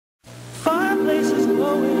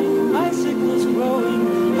glowing, icicles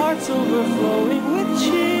growing, hearts overflowing with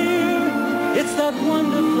cheer. It's that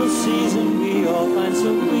wonderful season we all find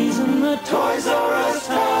so pleasing, the Toys R Us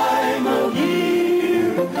time of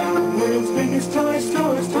year. The world's biggest toys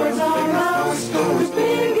R Us. The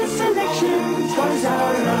biggest selection, Toys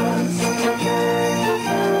R Us.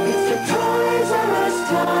 It's the Toys R Us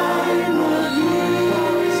time of year.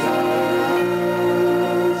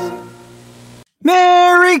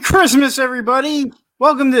 Merry Christmas, everybody!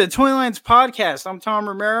 Welcome to the Toylands Podcast. I'm Tom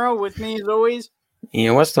Romero. With me, as always,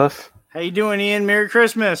 Ian Westhoff. How you doing, Ian? Merry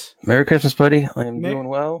Christmas. Merry Christmas, buddy. I am doing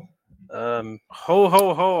well. Ho,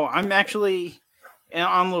 ho, ho. I'm actually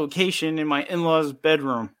on location in my in-laws'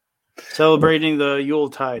 bedroom, celebrating the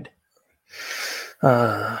Yuletide.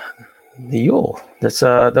 The Yule.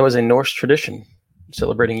 That was a Norse tradition,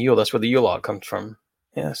 celebrating Yule. That's where the Yule log comes from.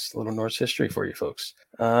 Yes, a little Norse history for you folks.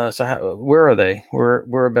 Where are they?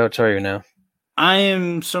 Whereabouts are you now? I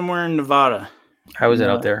am somewhere in Nevada. How is it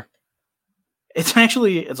out there? It's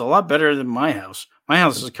a lot better than my house. My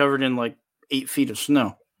house is covered in like 8 feet of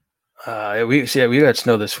snow. We got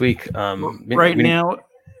snow this week. Right now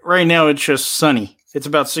it's just sunny. It's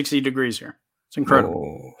about 60 degrees here. It's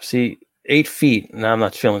incredible. 8 feet. Now I'm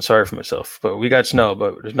not feeling sorry for myself, but we got snow.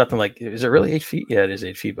 But there's nothing like. Is it really 8 feet? Yeah, it is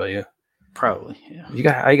 8 feet by you. Probably.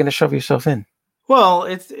 Yeah. How are you gonna shove yourself in? Well,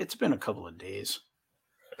 it's been a couple of days.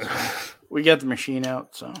 So we got the machine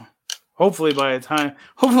out, so. Hopefully by the time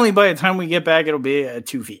we get back, it'll be at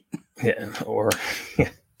 2 feet. Yeah.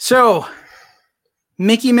 So,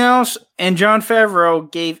 Mickey Mouse and Jon Favreau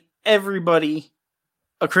gave everybody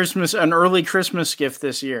an early Christmas gift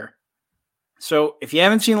this year. So, if you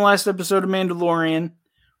haven't seen the last episode of Mandalorian,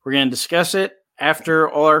 we're going to discuss it after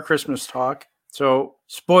all our Christmas talk. So,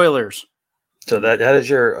 spoilers. So that is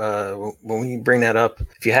your when we bring that up.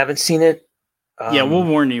 If you haven't seen it. We'll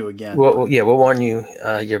warn you again. We'll warn you.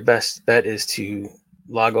 Your best bet is to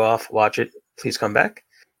log off, watch it. Please come back,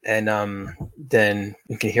 and then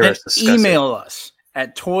you can hear us discuss email us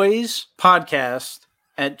at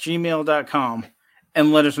toyspodcast@gmail.com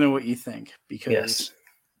and let us know what you think. Because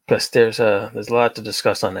there's a lot to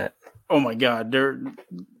discuss on that. Oh my God, they're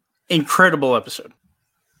incredible episode.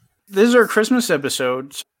 This is our Christmas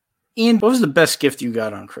episode. Ian, what was the best gift you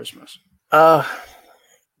got on Christmas?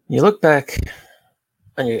 You look back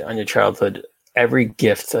on your childhood, every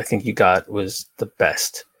gift I think you got was the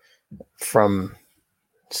best from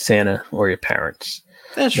Santa or your parents.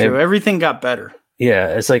 That's true. Everything got better. Yeah,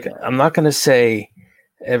 it's like I'm not going to say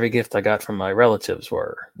every gift I got from my relatives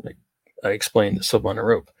were like I explained the Silver on a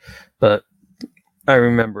Rope, but I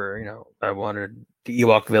remember, I wanted the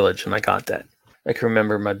Ewok Village and I got that. I can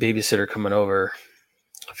remember my babysitter coming over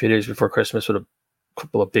a few days before Christmas with a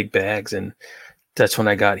couple of big bags, and that's when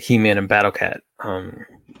I got He-Man and Battle Cat.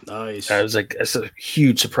 Nice. I was like, it's a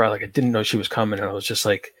huge surprise. Like I didn't know she was coming, and I was just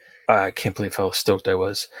like, I can't believe how stoked I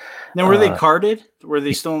was. Now, were they carded? Were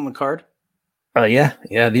they still in the card? Yeah.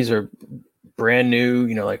 These are brand new.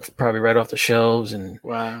 Like probably right off the shelves, and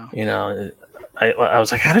wow. I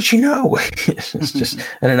was like, how did she know? It's just,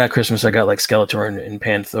 and then at Christmas I got like Skeletor and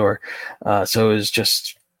Panther. So it was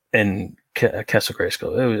just and Castle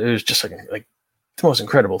Grayskull. It was just like the most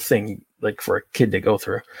incredible thing, like for a kid to go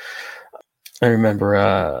through. I remember,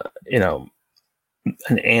 an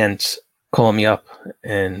aunt calling me up,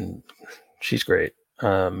 and she's great.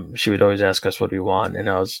 She would always ask us what we want, and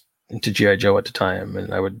I was into G.I. Joe at the time,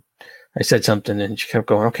 and I said something, and she kept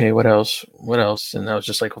going, okay, what else? And I was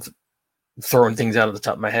just like throwing things out of the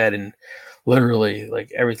top of my head, and literally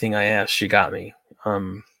like everything I asked, she got me.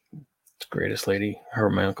 The greatest lady, her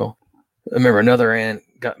and my uncle. I remember another aunt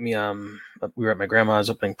got me, we were at my grandma's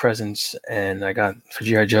opening presents, and I got for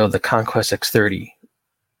G.I. Joe the Conquest X-30,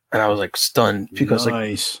 and I was like stunned because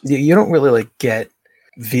nice. Like you don't really like get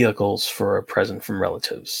vehicles for a present from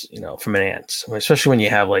relatives, from an aunt, especially when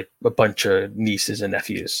you have like a bunch of nieces and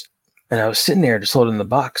nephews. And I was sitting there just holding the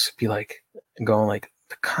box, going like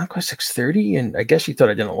the Conquest X-30, and I guess she thought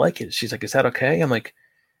I didn't like it. She's like, "Is that okay?" I'm like,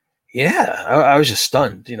 "Yeah." I was just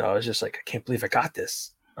stunned, I was just like, "I can't believe I got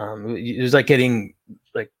this." It was like getting,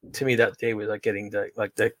 like, to me that day was like getting the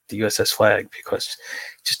USS Flag, because I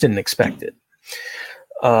just didn't expect it.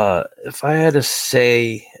 If I had to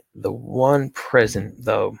say the one present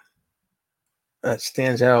though that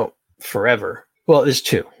stands out forever, well, there's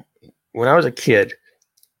two. When I was a kid,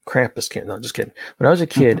 Krampus can't. No, just kidding. When I was a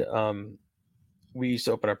kid, we used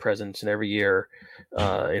to open our presents, and every year,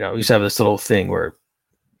 we used to have this little thing where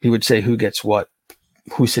he would say who gets what,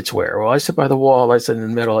 who sits where. Well, I sit by the wall, I sit in the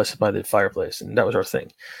middle, I sit by the fireplace, and that was our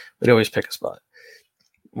thing. We'd always pick a spot.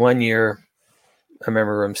 One year, I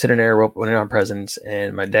remember I'm sitting there opening our presents,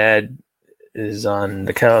 and my dad is on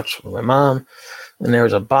the couch with my mom, and there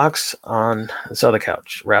was a box on this other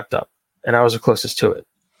couch wrapped up, and I was the closest to it,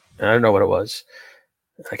 and I don't know what it was.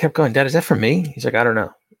 I kept going, Dad, is that for me? He's like, I don't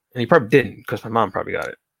know, and he probably didn't because my mom probably got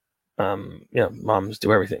it. Moms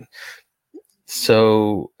do everything.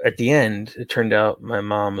 So at the end, it turned out my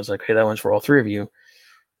mom was like, hey, that one's for all three of you.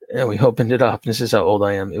 And we opened it up. And this is how old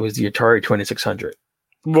I am. It was the Atari 2600.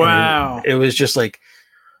 Wow. It was just like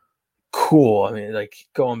cool. I mean, like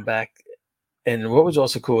going back. And what was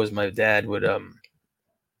also cool is my dad would,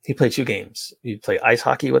 he played two games. He'd play ice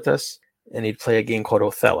hockey with us, and he'd play a game called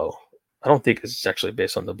Othello. I don't think it's actually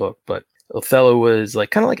based on the book, but Othello was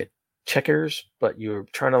like kind of like a checkers, but you were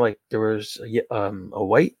trying to like, there was a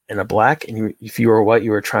white and a black, and if you were white, you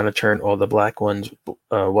were trying to turn all the black ones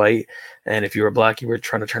white, and if you were black, you were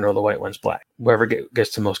trying to turn all the white ones black. Whoever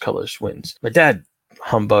gets the most colors wins. My dad,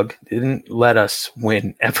 humbug, didn't let us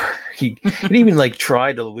win ever. He didn't even like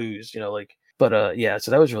try to lose, but yeah, so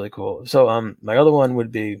that was really cool. So my other one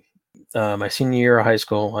would be my senior year of high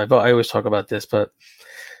school. I always talk about this, but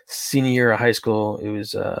senior year of high school, it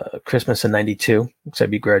was Christmas in 92, because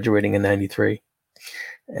I'd be graduating in 93.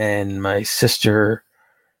 And my sister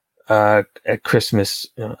at Christmas,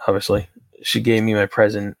 obviously, she gave me my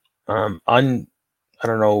present. I don't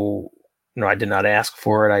know, I did not ask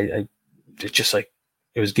for it. It's just like,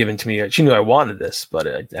 it was given to me. She knew I wanted this, but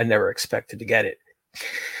I never expected to get it.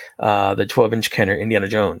 The 12-inch Kenner Indiana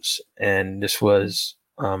Jones. And this was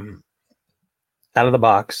out of the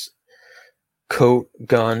box. Coat,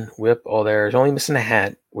 gun, whip, all there. It's only missing a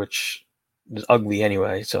hat, which is ugly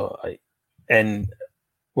anyway. And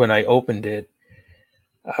when I opened it,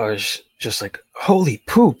 I was just like, holy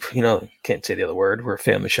poop. Can't say the other word. We're a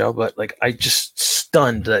family show, but like, I just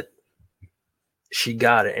stunned that she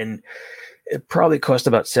got it. And it probably cost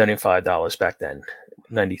about $75 back then,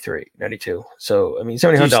 93, 92. So, I mean,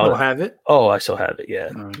 $75. Do you still have it? Oh, I still have it. Yeah.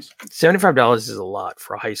 Nice. $75 is a lot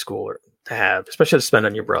for a high schooler to have, especially to spend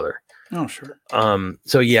on your brother. Oh, sure.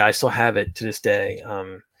 So yeah, I still have it to this day.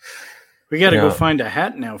 We got to go find a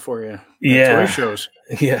hat now for you. Yeah. Toy shows.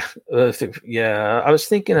 Yeah. Yeah. I was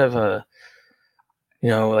thinking of,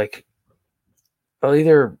 like I'll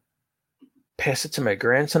either pass it to my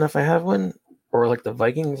grandson if I have one, or like the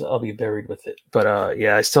Vikings, I'll be buried with it. But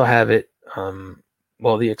yeah, I still have it.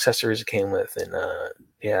 The accessories it came with, and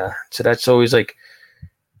yeah. So that's always like,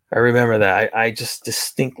 I remember that. I just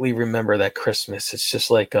distinctly remember that Christmas. It's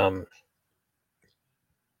just like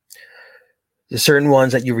there's certain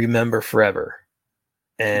ones that you remember forever,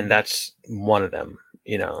 and that's one of them.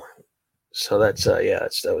 So that's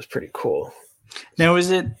that was pretty cool. Now,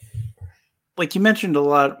 is it like you mentioned a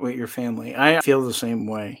lot with your family? I feel the same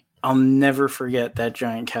way. I'll never forget that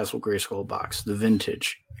giant Castle Grayskull box, the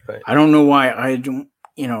vintage. Right. I don't know why. I don't.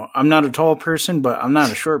 I'm not a tall person, but I'm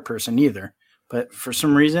not a short person either. But for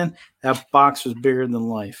some reason, that box was bigger than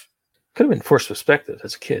life. Could have been forced perspective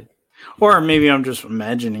as a kid. Or maybe I'm just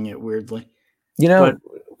imagining it weirdly.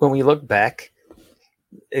 When we look back,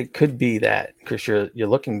 it could be that, because you're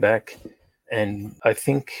looking back, and I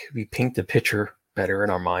think we paint the picture better in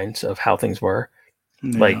our minds of how things were.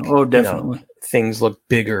 Yeah. Oh, definitely. Things look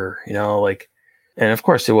bigger, and of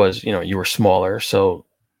course it was, you were smaller. So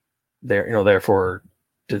therefore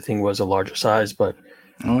the thing was a larger size, but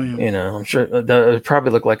I'm sure it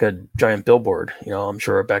probably looked like a giant billboard. I'm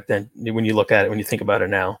sure back then, when you look at it, when you think about it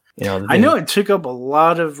now, I know it took up a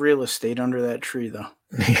lot of real estate under that tree, though.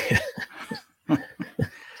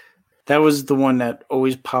 That was the one that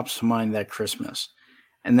always pops to mind that Christmas.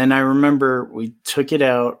 And then I remember we took it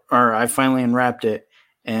out, or I finally unwrapped it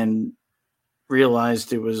and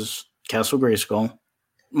realized it was Castle Grayskull.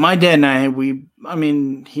 My dad and I,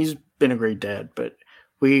 he's been a great dad, but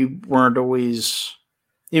we weren't always,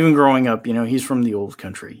 even growing up, he's from the old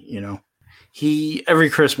country, He, every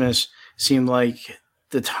Christmas seemed like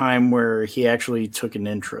the time where he actually took an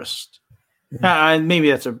interest. Mm-hmm.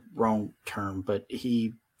 Maybe that's a wrong term, but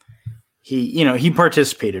he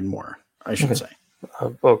participated more, I should say.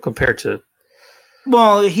 Well, compared to...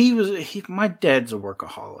 Well, my dad's a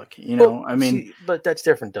workaholic, but that's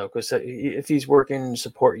different though, because if he's working to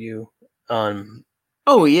support you on...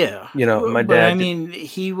 Oh, yeah. My dad...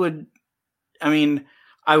 he would...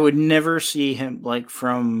 I would never see him like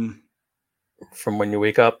from when you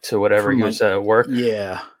wake up to whatever he was at work.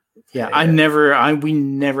 Yeah. We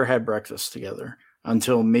never had breakfast together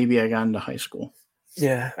until maybe I got into high school.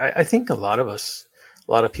 Yeah. I think a lot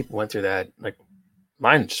of people went through that. Like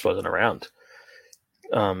mine just wasn't around.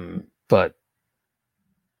 But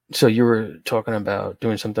so you were talking about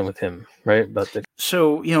doing something with him, right?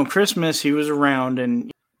 So, Christmas, he was around,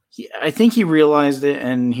 and I think he realized it,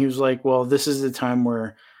 and he was like, well, this is the time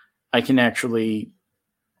where I can actually,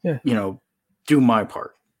 Yeah. do my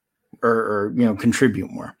part or contribute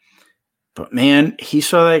more. But man, he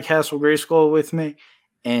saw that Castle Grayskull with me,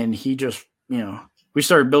 and he just, we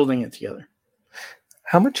started building it together.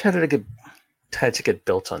 How much had to get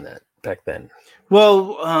built on that back then?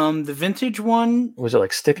 Well, the vintage one, Was it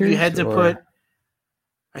like stickers? you had to put.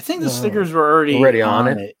 I think the stickers were already on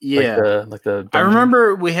it. Yeah, like the I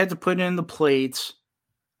remember we had to put in the plates,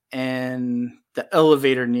 and the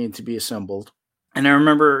elevator needed to be assembled. And I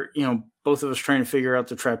remember, both of us trying to figure out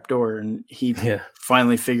the trap door, and he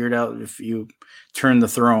finally figured out if you turn the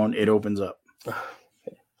throne, it opens up. Okay.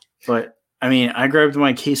 But I mean, I grabbed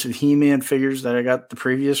my case of He-Man figures that I got the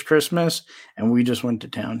previous Christmas, and we just went to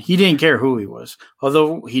town. He didn't care who he was,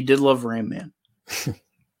 although he did love Ram Man.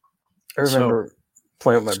 I remember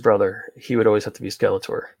playing with my brother. He would always have to be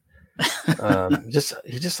Skeletor.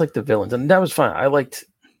 He just liked the villains, and that was fine. I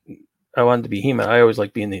wanted to be He-Man. I always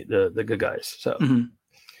liked being the good guys. So. Mm-hmm.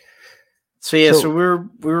 So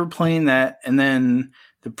we were playing that, and then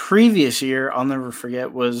the previous year, I'll never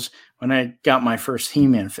forget, was when I got my first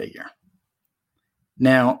He-Man figure.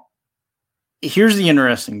 Now, here's the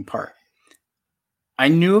interesting part. I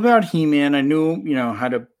knew about He-Man. I knew, how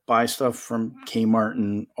to buy stuff from Kmart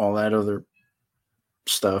and all that other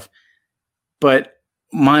stuff. But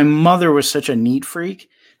my mother was such a neat freak.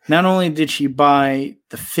 Not only did she buy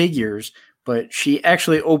the figures, but she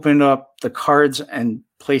actually opened up the cards and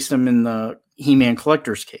placed them in the He-Man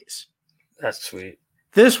collector's case. That's sweet.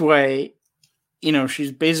 This way,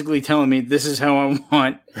 she's basically telling me this is how I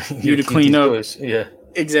want you to clean up. Toys. Yeah.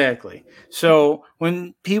 Exactly. So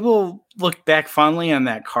when people look back fondly on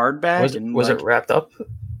that card back, was it wrapped up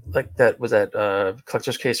like that? Was that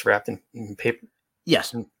collector's case wrapped in paper?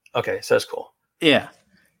 Yes. Okay, so that's cool. Yeah.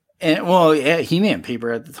 And He-Man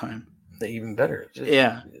paper at the time. Even better.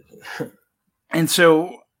 Yeah. And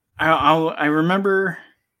so I remember,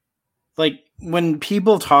 like, when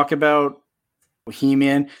people talk about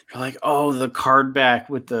He-Man, they're like, "Oh, the card back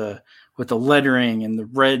with the lettering and the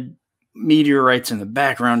red meteorites in the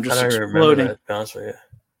background just exploding." That, honestly, yeah.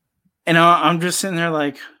 And I'm just sitting there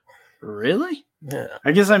like, really? Yeah.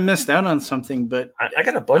 I guess I missed out on something, but I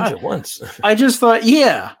got a bunch at once. I just thought,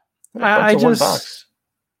 yeah. I one box.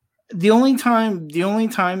 The only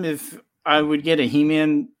time if I would get a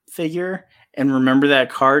He-Man figure and remember that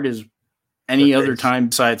card is any other time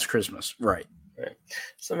besides Christmas. Right.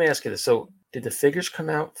 So let me ask you this. So did the figures come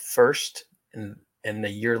out first and a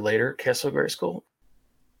year later, Castle Grayskull?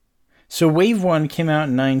 So Wave 1 came out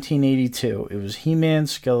in 1982. It was He-Man,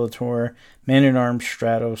 Skeletor, Man-at-Arms,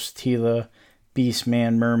 Stratos, Teela,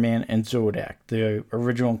 Beastman, Merman, and Zodak, the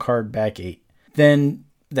original card back 8. Then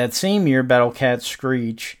that same year, Battle Cat,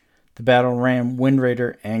 Screech, the Battle Ram, Wind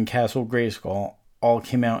Raider, and Castle Grayskull all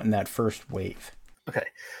came out in that first wave. Okay,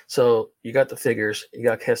 so you got the figures, you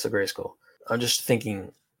got Castle Grayskull. I'm just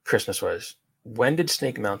thinking Christmas-wise. When did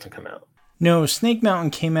Snake Mountain come out? No, Snake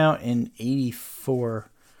Mountain came out in 84.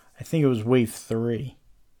 I think it was Wave 3.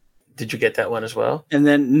 Did you get that one as well? And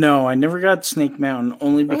then, no, I never got Snake Mountain,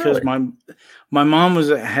 only because my mom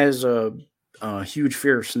has a huge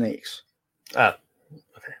fear of snakes. Okay.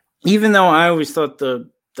 Even though I always thought the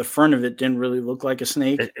front of it didn't really look like a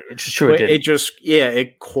snake. It's true.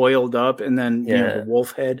 It coiled up, and then the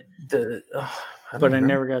wolf head. I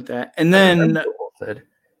never got that. And then the wolf head.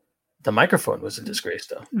 The microphone was a disgrace,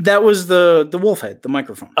 though. That was the wolf head, the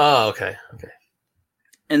microphone. Oh, okay.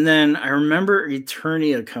 And then I remember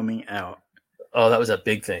Eternia coming out. Oh, that was a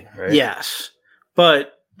big thing, right? Yes,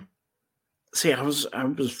 but see, I was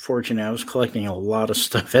fortunate. I was collecting a lot of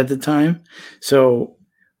stuff at the time, so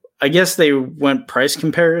I guess they went price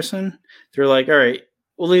comparison. They're like, all right,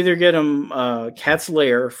 we'll either get him Cat's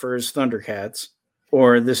Lair for his Thundercats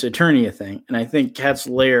or this Eternia thing. And I think Cat's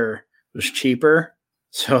Lair was cheaper.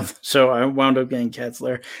 So I wound up getting Cat's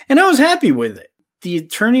Lair. And I was happy with it. The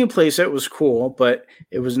Eternia playset was cool, but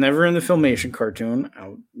it was never in the Filmation cartoon.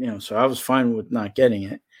 So I was fine with not getting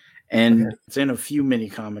it. And It's in a few mini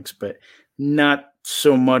comics, but not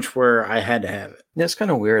so much where I had to have it. Yeah, it's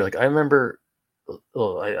kind of weird. Like I remember,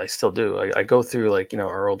 I still do. I go through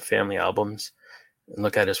our old family albums and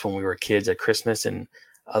look at us when we were kids at Christmas, and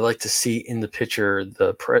I like to see in the picture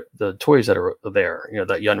the toys that are there,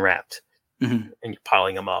 that you unwrapped, and you're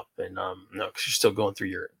piling them up, and because you're still going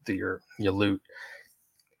through your loot.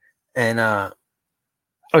 And I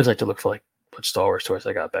always like to look for what Star Wars toys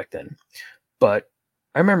I got back then, but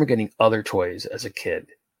I remember getting other toys as a kid,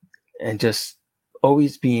 and just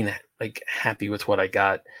always being happy with what I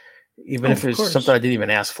got. Even if it was something I didn't even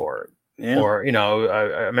ask for. Yeah. Or,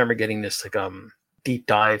 I remember getting this deep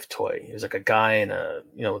dive toy. It was like a guy in a,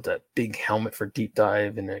 with that big helmet for deep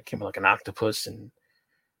dive, and it came with like an octopus. And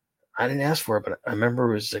I didn't ask for it, but I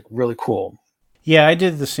remember it was like really cool. Yeah, I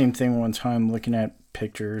did the same thing one time looking at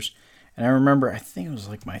pictures. And I remember, I think it was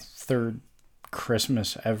like my third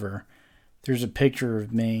Christmas ever. There's a picture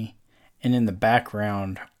of me, and in the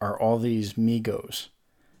background are all these Megos.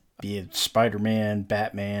 Be it Spider-Man,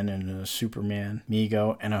 Batman, and a Superman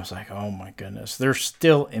Mego. And I was like, oh my goodness. They're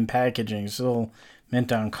still in packaging, still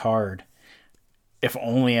mint on card. If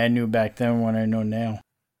only I knew back then what I know now.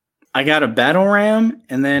 I got a Battle Ram,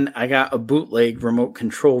 and then I got a bootleg remote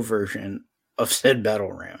control version of said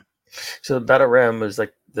Battle Ram. So the Battle Ram was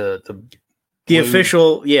like the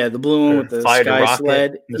official, the blue one with the sky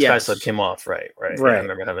sled. The sky sled came off, right. Yeah, I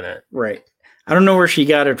remember having it. Right. I don't know where she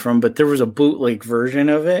got it from, but there was a bootleg version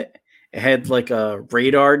of it. It had like a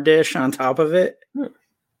radar dish on top of it.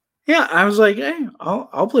 Yeah, I was like, hey,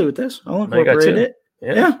 I'll play with this. I'll incorporate it.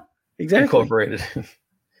 Yeah, exactly. Incorporate it.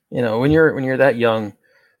 When you're that young,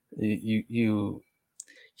 you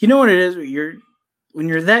know what it is. When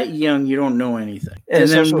you're that young, you don't know anything. And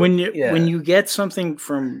then also, when you get something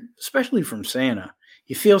especially from Santa,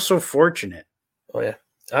 you feel so fortunate. Oh yeah,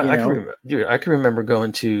 I can remember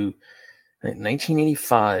going to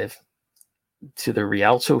 1985 to the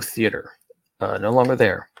Rialto Theater, no longer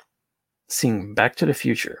there, seeing Back to the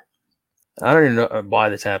Future. I don't even know why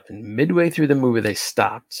this happened. Midway through the movie, they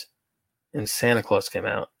stopped, and Santa Claus came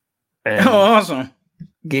out. And awesome!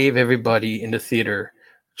 Gave everybody in the theater,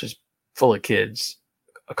 just full of kids,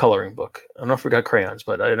 a coloring book. I don't know if we got crayons,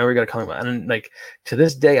 but I know we got a coloring book. And to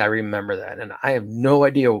this day, I remember that, and I have no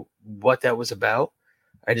idea what that was about.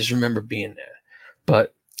 I just remember being there.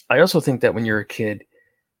 But I also think that when you're a kid,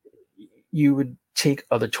 you would take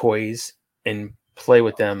other toys and play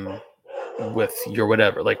with them with your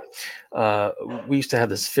whatever. Like we used to have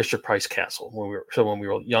this Fisher-Price castle when we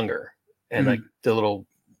were younger, and like the little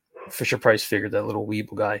Fisher-Price figure, that little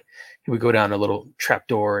Weeble guy, he would go down a little trap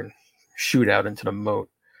door and shoot out into the moat.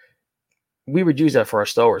 We would use that for our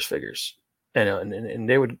Star Wars figures, and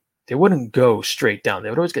they wouldn't go straight down. They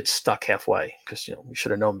would always get stuck halfway because we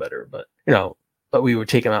should have known better. But but we would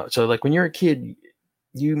take them out. So like when you're a kid,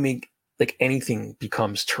 you make like anything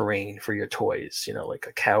becomes terrain for your toys. Like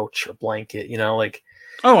a couch or blanket.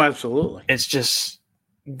 Oh, absolutely. It's just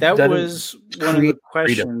that was one of the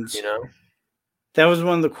questions. Freedom, That was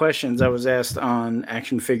one of the questions I was asked on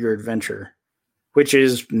Action Figure Adventure, which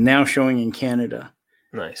is now showing in Canada.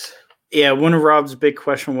 Nice. Yeah, one of Rob's big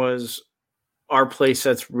question was, are play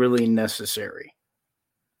sets really necessary?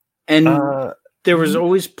 And there was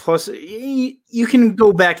always plus. You can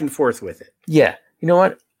go back and forth with it. Yeah. You know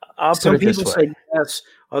what? Some people said yes.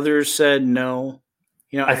 Others said no.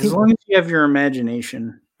 As long as you have your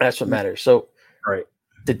imagination. That's what matters. So right.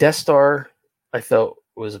 The Death Star, I felt,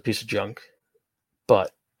 was a piece of junk.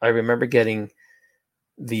 But I remember getting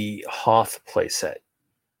the Hoth playset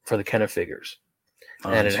for the Kenner figures.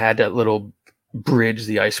 And it had that little bridge,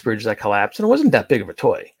 the ice bridge that collapsed. And it wasn't that big of a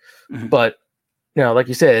toy. Mm-hmm. But, like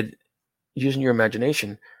you said, using your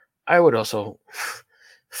imagination, I would also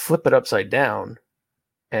flip it upside down.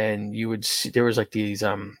 And you would see, there was like these,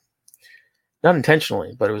 not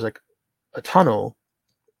intentionally, but it was like a tunnel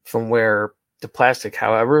from where the plastic,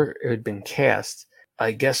 however it had been cast,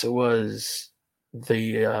 I guess it was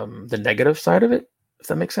the negative side of it, if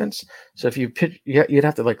that makes sense. So if you pitch, you'd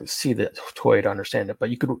have to like see the toy to understand it, but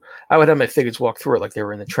I would have my figures walk through it like they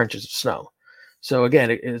were in the trenches of snow. So again,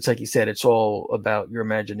 it's like you said, it's all about your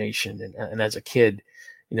imagination. And as a kid,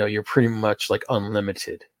 you're pretty much like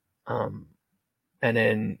unlimited. And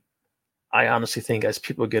then I honestly think as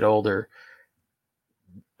people get older,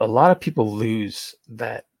 a lot of people lose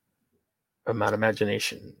that amount of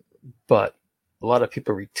imagination, but a lot of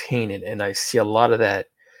people retain it. And I see a lot of that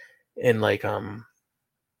in like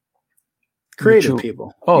creative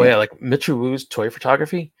people. Oh yeah, like Mitchell Wu's toy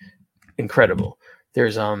photography, incredible.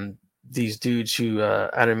 There's these dudes who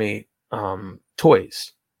animate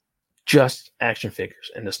toys, just action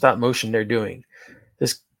figures, and the stop motion they're doing.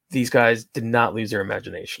 These guys did not lose their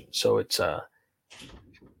imagination. So it's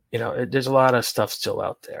there's a lot of stuff still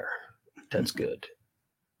out there that's good.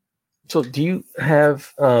 So do you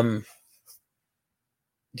have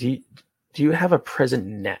do you have a present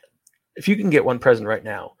net? If you can get one present right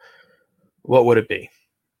now, what would it be?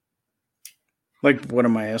 Like, what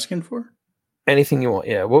am I asking for? Anything you want.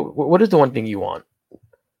 Yeah. What is the one thing you want?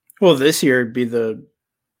 Well, this year it'd be the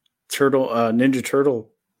Ninja Turtle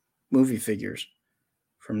movie figures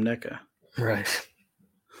from NECA. Right.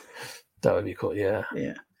 That would be cool. Yeah.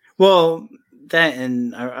 Yeah. Well, that,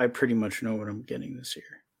 and I pretty much know what I'm getting this year.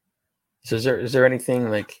 So is there anything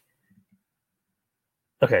like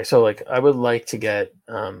Okay, so like I would like to get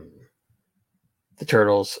the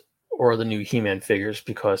Turtles or the new He-Man figures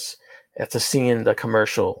because after seeing the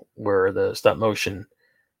commercial where the stop motion,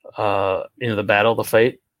 the battle, the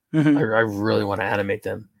fight, Mhm. I really want to animate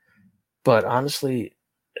them. But honestly,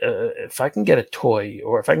 if I can get a toy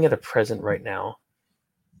or if I can get a present right now,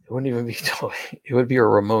 it wouldn't even be a toy. It would be a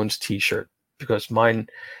Ramones T-shirt because mine,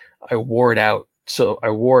 I wore it out. So I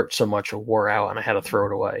wore it so much, it wore out, and I had to throw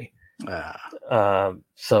it away.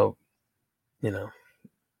 So,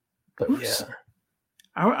 but Oops. yeah.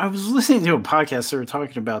 I was listening to a podcast. They were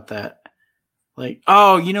talking about that. Like,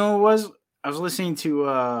 oh, you know what it was? I was listening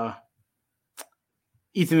to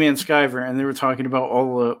Ethan Van Sciver, and they were talking about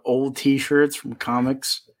all the old T-shirts from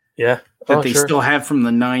comics. Yeah. That they still have from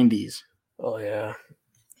the 90s. Oh, yeah.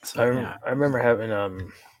 So, I remember having, I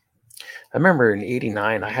remember in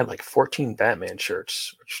 89, I had like 14 Batman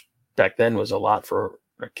shirts, which back then was a lot for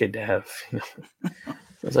a kid to have. It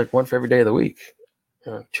was like one for every day of the week.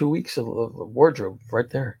 2 weeks of wardrobe right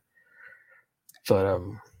there.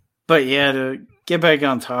 But yeah, to get back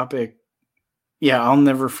on topic, yeah, I'll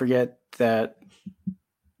never forget that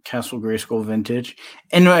Castle Grayskull vintage.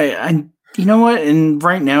 And I you know what? And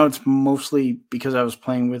right now it's mostly because I was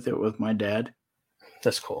playing with it with my dad.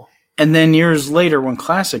 That's cool. And then years later, when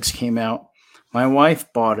Classics came out, my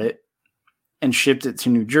wife bought it and shipped it to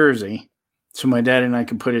New Jersey, so my dad and I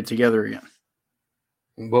could put it together again.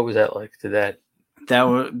 What was that like? That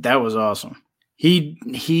was awesome.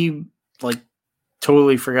 He like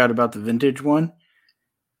totally forgot about the vintage one,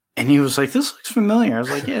 and he was like, "This looks familiar." I was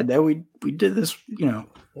like, "Yeah, Dad, we did this,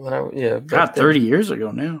 God, 30 years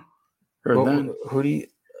ago now." Or then. Who do you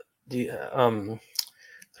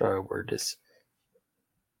sorry, word this.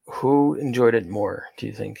 Who enjoyed it more? Do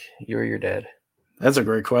you think you or your dad? That's a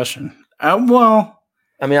great question. Well,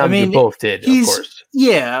 I mean, you both did, of course.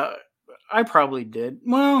 Yeah, I probably did.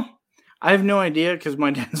 Well, I have no idea because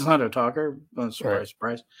my dad's not a talker.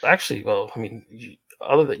 Surprise. Actually, well, I mean,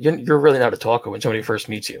 you're really not a talker when somebody first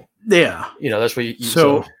meets you. Yeah. That's what you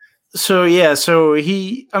So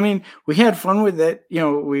we had fun with it.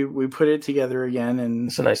 We put it together again, and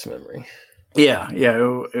it's a nice memory. Yeah,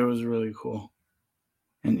 it was really cool.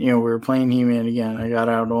 And we were playing He-Man again. I got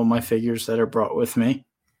out all my figures that I brought with me,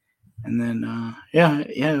 and then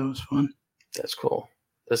it was fun. That's cool.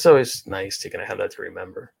 That's always nice to kind of have that to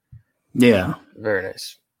remember. Yeah, very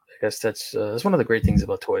nice. I guess that's one of the great things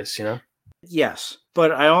about toys, Yes,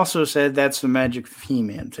 but I also said that's the magic of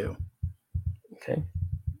He-Man too. Okay.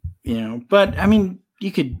 But I mean,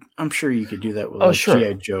 I'm sure you could do that with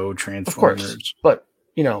G.I. Joe, Transformers. Of course. But,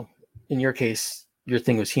 in your case, your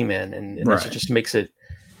thing was He-Man, and right. It just makes it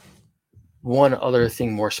one other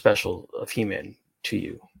thing more special of He-Man to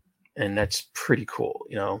you. And that's pretty cool,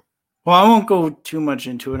 Well, I won't go too much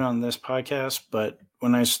into it on this podcast, but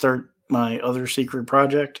when I start my other secret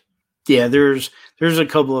project, yeah, there's a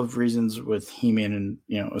couple of reasons with He-Man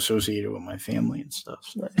and, associated with my family and stuff.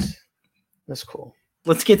 So. Nice. That's cool.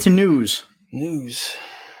 Let's get to news.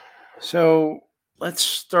 So let's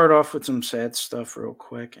start off with some sad stuff real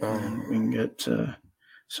quick, and then we can get to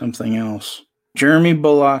something else. Jeremy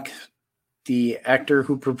Bulloch, the actor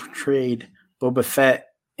who portrayed Boba Fett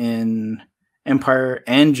in Empire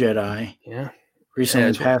and Jedi,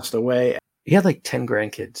 recently passed away. He had like 10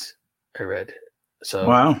 grandkids, I read. So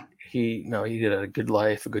wow. He did a good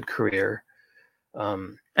life, a good career.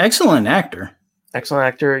 Excellent actor.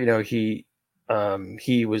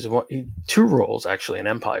 He was two roles actually in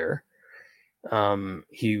Empire.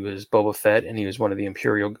 He was Boba Fett, and he was one of the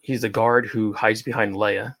Imperial. He's the guard who hides behind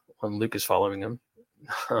Leia when Luke is following him.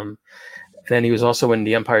 And then he was also in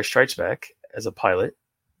The Empire Strikes Back as a pilot,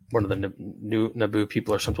 one of the new Naboo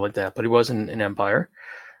people or something like that. But he was in Empire.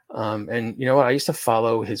 And you know what? I used to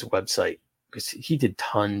follow his website because he did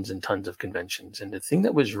tons and tons of conventions. And the thing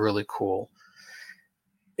that was really cool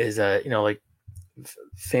is that,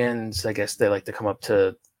 fans, I guess they like to come up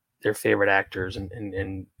to their favorite actors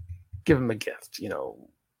and give them a gift.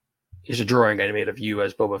 Here's a drawing I made of you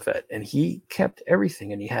as Boba Fett, and he kept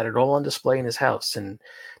everything, and he had it all on display in his house in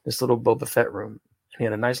this little Boba Fett room, and he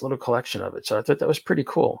had a nice little collection of it. So I thought that was pretty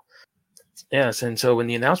cool. Yes, and so when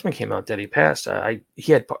the announcement came out that he passed, I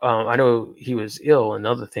know he was ill and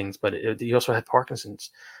other things, but he also had Parkinson's,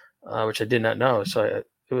 which I did not know. So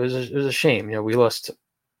it was a shame. We lost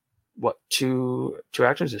two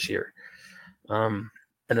actors this year, and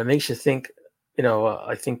it makes you think.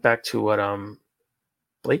 I think back to what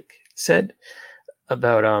Blake said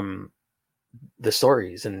about the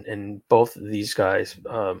stories, and both of these guys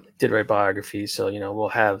did write biographies, so we'll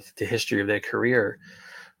have the history of their career,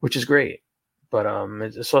 which is great. But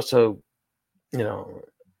it's also,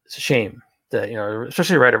 it's a shame that,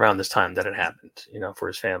 especially right around this time that it happened, for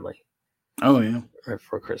his family. Oh, yeah. Right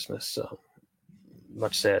before Christmas. So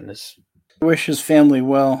much sadness. I wish his family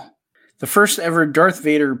well. The first ever Darth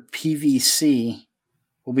Vader PVC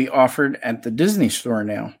will be offered at the Disney Store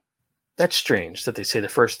now. That's strange that they say the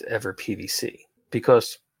first ever PVC,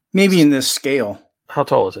 because maybe in this scale. How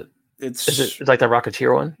tall is it? Is it like the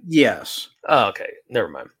Rocketeer one? Yes. Oh, okay. Never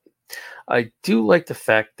mind. I do like the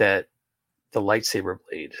fact that the lightsaber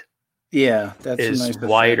blade is nice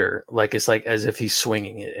wider. Like it's like as if he's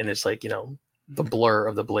swinging it, and it's like, the blur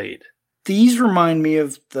of the blade. These remind me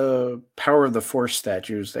of the Power of the Force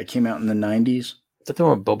statues that came out in the 90s. Is that the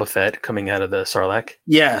one with Boba Fett coming out of the Sarlacc?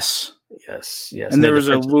 Yes. Yes. And there was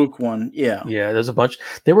a Luke one. Yeah. Yeah, there's a bunch.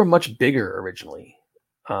 They were much bigger originally.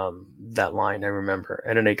 That line, I remember.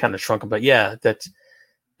 And then they kind of shrunk them. But yeah,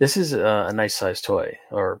 this is a nice size toy,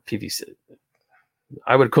 or PVC.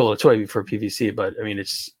 I would call it a toy for PVC, but I mean,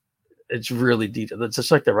 it's really detailed. It's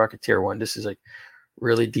just like the Rocketeer one. This is like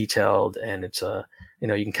really detailed, and it's you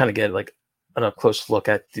can kind of get like an up close look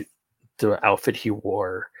at the outfit he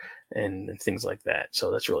wore and things like that. So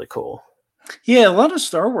that's really cool. Yeah, a lot of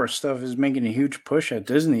Star Wars stuff is making a huge push at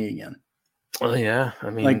Disney again. Well, yeah, I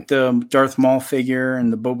mean, like the Darth Maul figure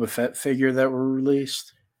and the Boba Fett figure that were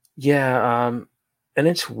released. Yeah, and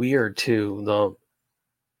it's weird too. Though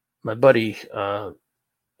my buddy who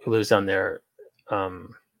lives down there,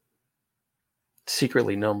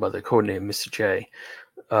 secretly known by the codename Mr. J,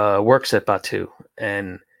 works at Batuu,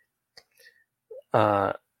 and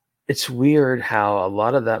it's weird how a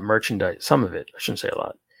lot of that merchandise, some of it, I shouldn't say a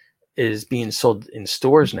lot, is being sold in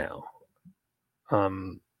stores now.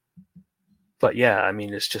 But yeah, I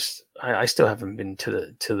mean, it's just I still haven't been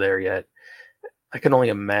to there yet. I can only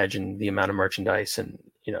imagine the amount of merchandise and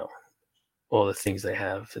all the things they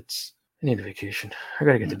have. I need a vacation. I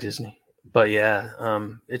gotta get to Disney. But yeah,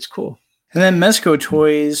 it's cool. And then Mezco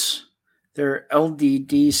Toys, their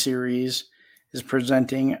LDD series, is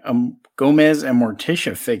presenting a Gomez and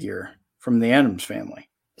Morticia figure from the Addams Family.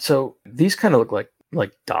 So these kind of look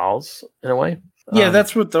like dolls in a way. Yeah,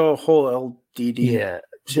 that's what the whole LDD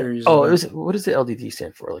series. Oh, what does the LDD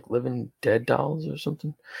stand for? Like Living Dead Dolls or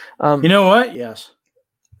something? You know what? Yes.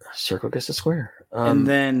 Circle gets a square. And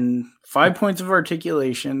then 5 points of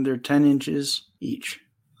articulation. They're 10 inches each.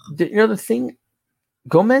 The thing,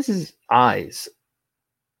 Gomez's eyes.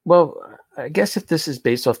 Well, I guess if this is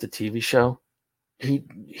based off the TV show, he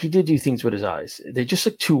did do things with his eyes. They just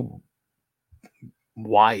look too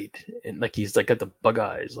wide, and like he's like got the bug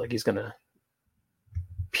eyes, like he's gonna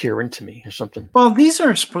peer into me or something. Well, these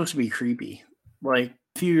are supposed to be creepy. Like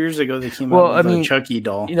a few years ago, they came out with a Chucky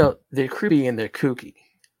doll. They're creepy and they're kooky,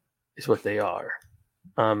 is what they are.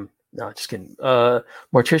 No, just kidding.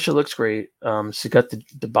 Morticia looks great. She got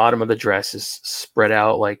the bottom of the dress is spread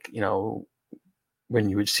out like when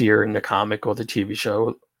you would see her in the comic or the TV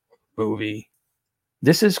show movie.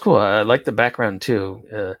 This is cool. I like the background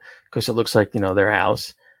too, because it looks like their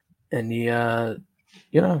house, and the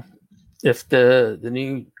if the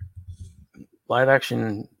new live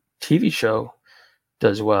action TV show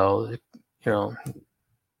does well, that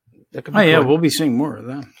could be cool. We'll be seeing more of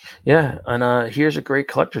that. Yeah, and here's a great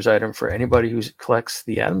collector's item for anybody who collects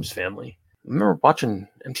the Addams Family. I remember watching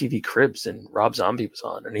MTV Cribs and Rob Zombie was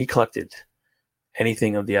on, and he collected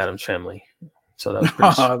anything of the Addams Family. So that was pretty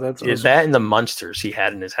that's awesome. That and the Munsters he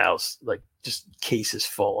had in his house, like just cases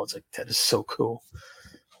full. It's like, that is so cool.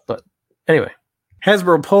 But anyway.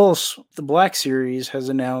 Hasbro Pulse, the Black Series, has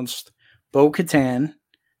announced Bo-Katan,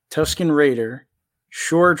 Tusken Raider,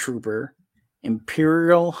 Shore Trooper,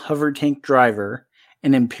 Imperial Hover Tank Driver,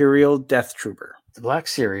 and Imperial Death Trooper. The Black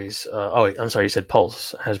Series. I'm sorry, you said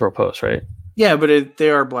Pulse, Hasbro Pulse, right? Yeah, but they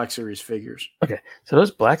are Black Series figures. Okay, so those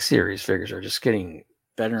Black Series figures are just getting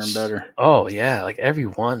better and better. Oh yeah, like every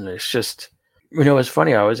one is just. It's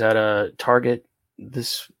funny. I was at a Target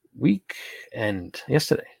this week and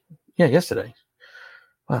yesterday. Yeah, yesterday.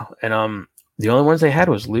 Wow, and the only ones they had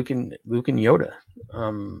was Luke and Yoda.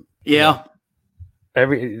 Yeah.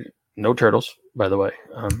 No turtles, by the way.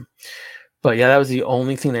 But yeah, that was the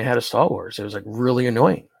only thing they had of Star Wars. It was like really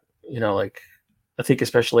annoying. I think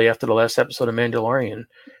especially after the last episode of Mandalorian,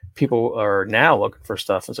 people are now looking for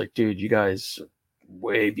stuff. It's like, dude, you guys are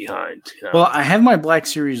way behind. Well, I have my Black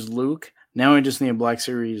Series Luke. Now I just need a Black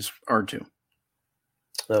Series R2.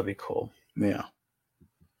 That'd be cool. Yeah.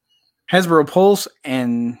 Hasbro Pulse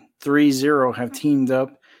and 3-0 have teamed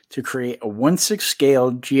up to create a 1/6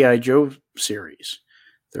 scale G.I. Joe series.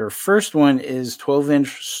 Their first one is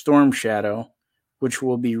 12-inch Storm Shadow, which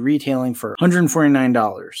will be retailing for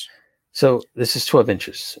 $149. So this is 12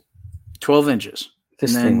 inches. 12 inches.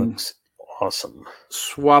 This thing looks Awesome.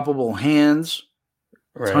 Swappable hands,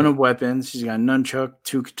 Right. ton of weapons. He's got a nunchuck,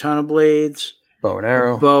 2 katana blades, Bow and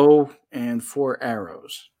arrow. bow, and 4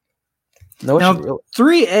 arrows. No, Now, really,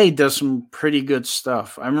 3A does some pretty good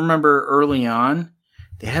stuff. I remember early on,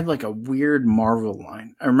 they had like a weird Marvel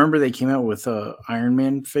line. I remember they came out with a Iron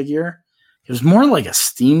Man figure. It was more like a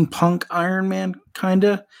steampunk Iron Man, kind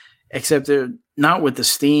of, except not with the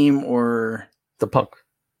steam or... the punk.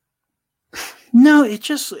 No, it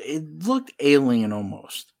looked alien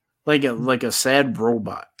almost. Like a sad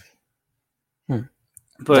robot. Hmm.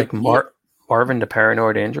 But like Marvin the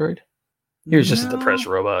Paranoid Android? He was just a depressed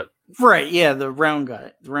robot. Right, yeah, the round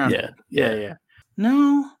guy. The round Yeah, head. Yeah.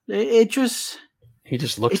 No, it just... He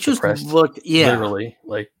just looks It just depressed. looked, yeah. Literally.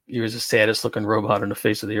 Like he was the saddest looking robot on the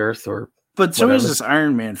face of the earth, or But so is whatever. this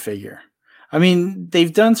Iron Man figure. I mean,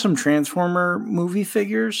 they've done some Transformer movie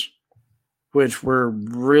figures, which were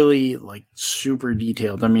really like super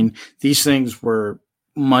detailed. I mean, these things were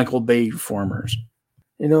Michael Bay formers.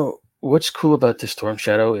 You know, what's cool about the Storm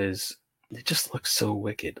Shadow is it just looks so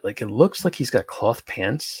wicked. Like it looks like he's got cloth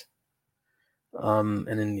pants. And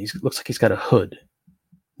then he looks like he's got a hood.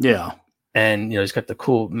 Yeah. And he's got the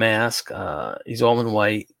cool mask. He's all in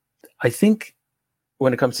white. I think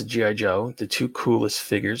when it comes to G.I. Joe, the 2 coolest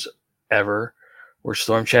figures ever were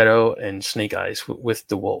Storm Shadow and Snake Eyes with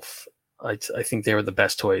the wolf. I think they were the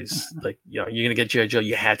best toys. Like, you're gonna get G.I. Joe,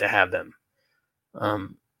 you had to have them.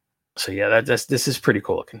 So yeah, this is pretty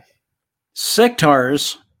cool looking.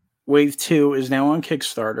 Sectars Wave 2 is now on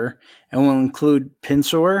Kickstarter and will include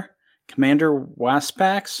Pinsor, Commander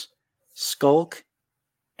Waspax, Skulk,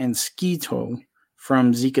 and Skeeto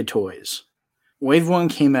from Zika Toys. Wave 1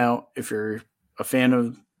 came out, if you're a fan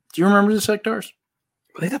of... Do you remember the Sectars?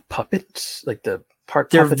 Were they the puppets? Like the part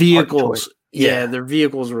Their puppet, vehicles. part toy? Yeah, their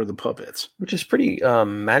vehicles were the puppets. Which is pretty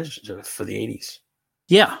imaginative for the 80s.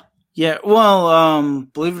 Yeah. Yeah. Well,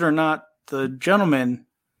 believe it or not, the gentleman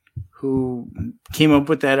who came up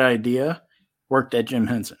with that idea worked at Jim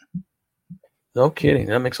Henson. No kidding.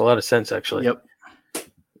 That makes a lot of sense, actually. Yep.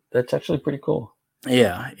 That's actually pretty cool.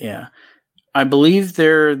 Yeah. I believe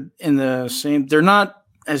they're in the same... They're not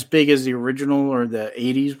as big as the original or the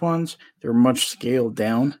 80s ones. They're much scaled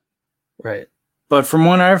down. Right. But from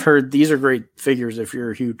what I've heard, these are great figures if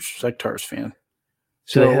you're a huge Sectars fan.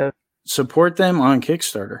 So support them on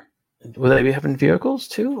Kickstarter. Will they be having vehicles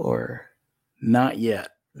too, or not yet?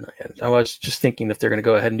 Not yet. I was just thinking if they're going to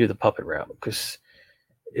go ahead and do the puppet route because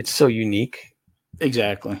it's so unique.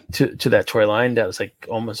 Exactly. To that toy line, that was like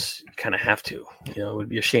almost kind of have to. It would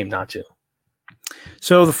be a shame not to.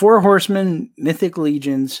 So the 4 Horsemen Mythic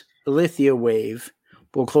Legions Ilithia Wave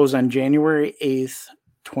will close on January 8th,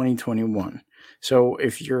 2021. So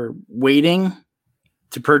if you're waiting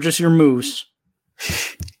to purchase your moose,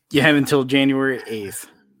 you have until January 8th.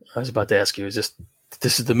 I was about to ask you, this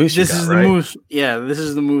is the moose? This is the moose. Yeah, this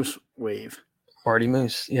is the moose wave. Marty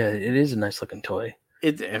Moose. Yeah, it is a nice looking toy.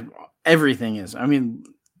 Everything is. I mean,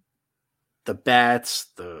 the bats,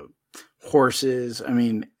 the horses. I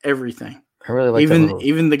mean, everything. I really like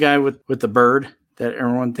even the guy with the bird that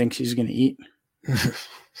everyone thinks he's going to eat.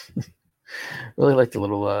 Really like the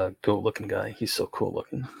little goat looking guy. He's so cool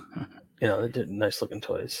looking. They did nice looking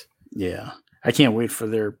toys. Yeah. I can't wait for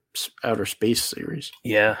their outer space series.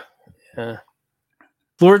 Yeah.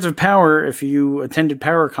 Lords of Power, if you attended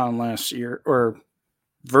PowerCon last year, or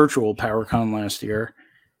virtual PowerCon last year,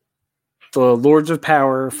 the Lords of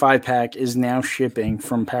Power 5-pack is now shipping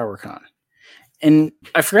from PowerCon. And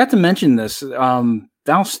I forgot to mention this.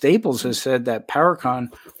 Val Staples has said that PowerCon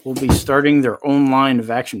will be starting their own line of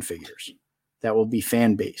action figures that will be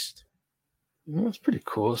fan-based. That's pretty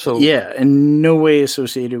cool. So yeah, and no way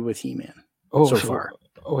associated with He-Man so far.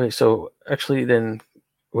 Okay, so actually then,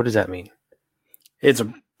 what does that mean? It's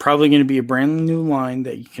probably going to be a brand new line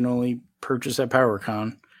that you can only purchase at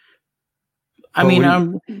PowerCon. I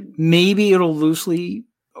mean, maybe it'll loosely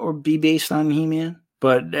or be based on He-Man,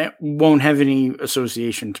 but it won't have any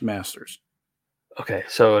association to Masters. Okay,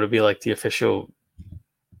 so it'll be like the official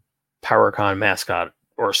PowerCon mascot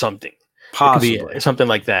or something. Possibly. It could be something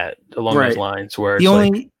like that along those lines. Where the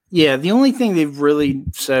only thing they've really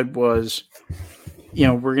said was,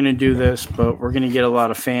 we're going to do this, but we're going to get a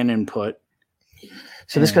lot of fan input.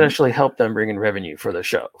 So this could actually help them bring in revenue for the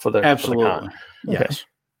show, absolutely. For the con. Yes. Okay.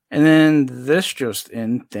 And then this just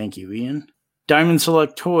in, thank you, Ian. Diamond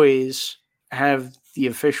Select Toys have the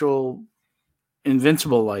official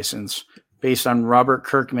Invincible license based on Robert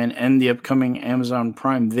Kirkman and the upcoming Amazon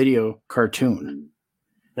Prime Video cartoon.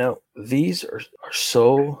 Now, these are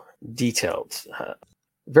so detailed,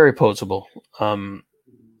 very posable.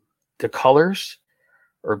 The colors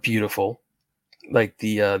are beautiful. like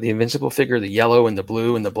the Invincible figure, the yellow and the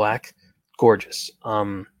blue and the black, gorgeous.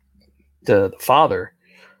 The father,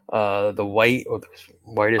 the white or the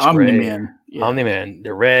whitest gray, Omni-Man. Yeah. Omni-Man,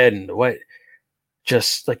 the red and the white,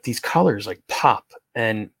 just like these colors like pop.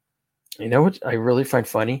 And you know what I really find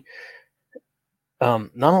funny?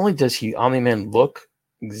 Not only does Omni-Man look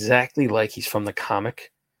exactly like he's from the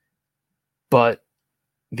comic, but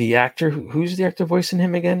the actor, who's the actor voicing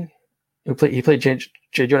him again? He played J.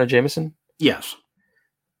 Jonah Jameson. Yes.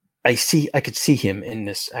 I could see him in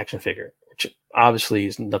this action figure, which obviously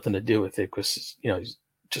has nothing to do with it because he's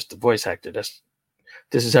just a voice actor. This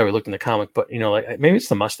is how he looked in the comic, but like maybe it's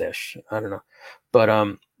the mustache. I don't know,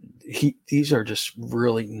 but these are just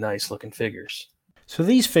really nice looking figures. So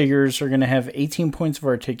these figures are going to have 18 points of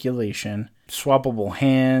articulation, swappable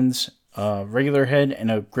hands, a regular head, and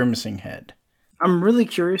a grimacing head. I'm really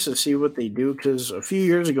curious to see what they do because a few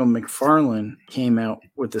years ago, McFarlane came out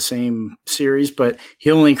with the same series, but he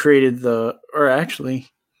only created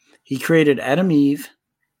he created Adam Eve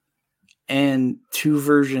and 2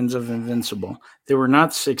 versions of Invincible. They were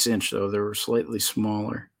not 6-inch though; they were slightly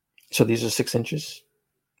smaller. So these are 6 inches?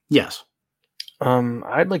 Yes.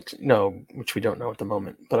 I'd like to know, which we don't know at the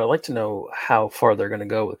moment, but I'd like to know how far they're going to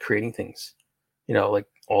go with creating things. Like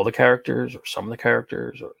all the characters or some of the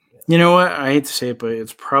characters. Or you know what? I hate to say it, but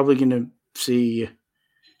it's probably going to see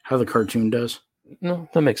how the cartoon does. No,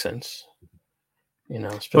 that makes sense.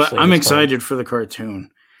 But I'm excited for the cartoon.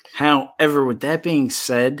 However, with that being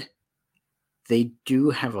said, they do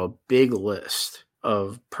have a big list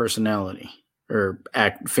of personality or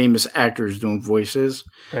famous actors doing voices.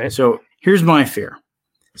 Right. So here's my fear.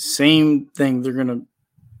 Same thing.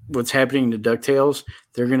 What's happening to DuckTales,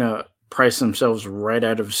 they're going to price themselves right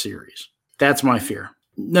out of a series. That's my fear.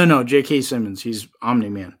 No, J.K. Simmons, he's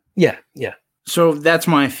Omni-Man. Yeah. So that's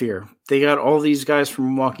my fear. They got all these guys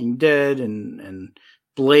from Walking Dead and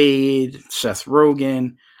Blade, Seth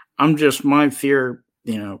Rogen. My fear,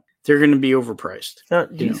 they're going to be overpriced. Now,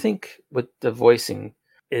 do you think with the voicing,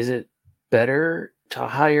 is it better to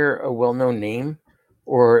hire a well-known name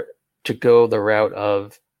or to go the route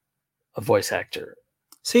of a voice actor?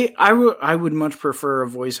 See, I would much prefer a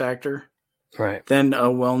voice actor, right, than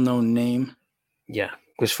a well-known name. Yeah,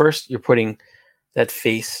 because first you're putting that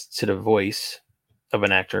face to the voice of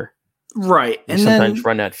an actor, right, and sometimes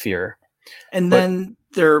run that fear. And then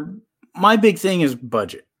my big thing is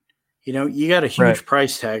budget. You got a huge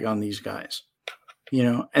price tag on these guys.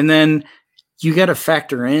 And then you got to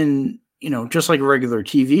factor in, just like a regular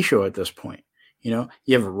TV show at this point. You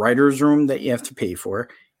have a writer's room that you have to pay for.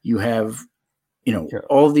 You have,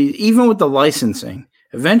 all the, even with the licensing,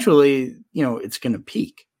 eventually, it's going to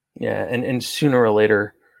peak. Yeah. And sooner or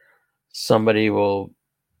later, somebody will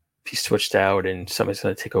be switched out and somebody's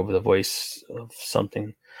going to take over the voice of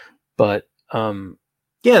something. But,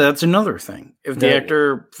 yeah, that's another thing. If the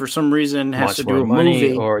actor, for some reason, has to do a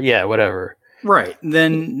movie or whatever. Right.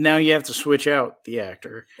 Then now you have to switch out the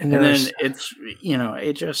actor. And then it's,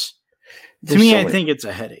 it just, to me, I think it's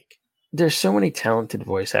a headache. There's so many talented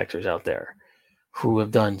voice actors out there who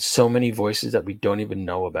have done so many voices that we don't even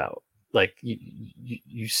know about. Like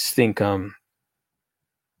you think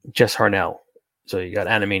Jess Harnell. So you got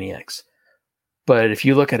Animaniacs. But if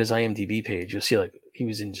you look at his IMDb page, you'll see like he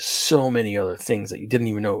was in just so many other things that you didn't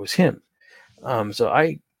even know it was him. So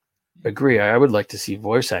I agree. I would like to see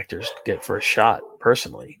voice actors get first shot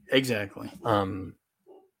personally. Exactly.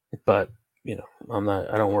 But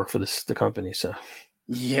I don't work for the company. So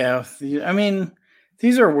yeah, I mean,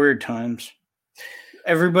 these are weird times.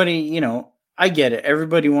 Everybody, I get it.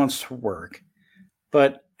 Everybody wants to work,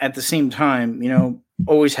 but at the same time,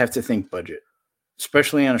 always have to think budget,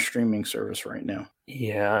 especially on a streaming service right now.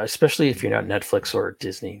 Yeah, especially if you're not Netflix or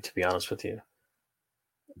Disney, to be honest with you.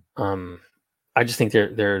 I just think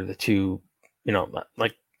they're the two,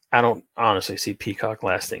 like I don't honestly see Peacock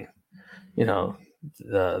lasting,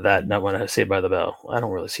 that not when I say by the Bell. I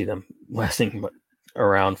don't really see them lasting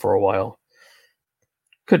around for a while.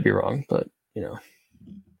 Could be wrong, but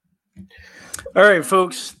All right,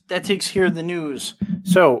 folks, that takes care of the news.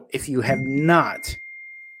 So if you have not,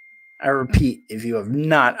 I repeat, if you have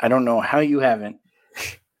not, I don't know how you haven't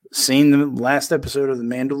seen the last episode of The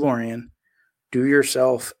Mandalorian, do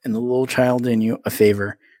yourself and the little child in you a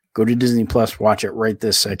favor. Go to Disney Plus, watch it right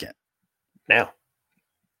this second. Now.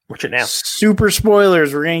 Watch it now. Super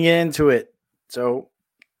spoilers. We're going to get into it. So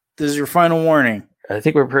this is your final warning. I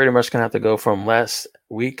think we're pretty much going to have to go from last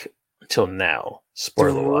week until now.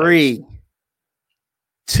 Spoiler 3,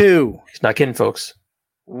 2. He's not kidding, folks.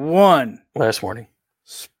 1. Last warning.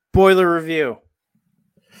 Spoiler review.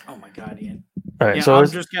 Oh my God, Ian. All right, yeah, so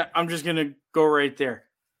I'm just gonna go right there.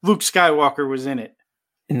 Luke Skywalker was in it.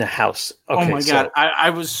 In the house. Okay, oh my god, I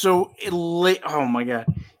was so elate. Oh my god,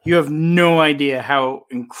 you have no idea how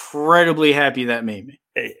incredibly happy that made me.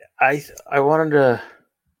 I wanted to.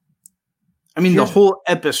 I mean, the whole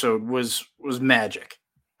episode was magic.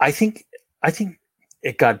 I think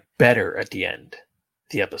it got better at the end.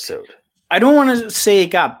 The episode. I don't want to say it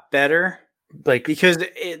got better, like because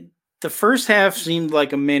the first half seemed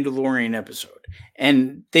like a Mandalorian episode,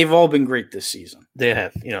 and they've all been great this season. They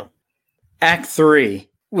have, Act 3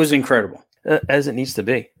 was incredible, as it needs to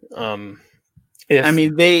be.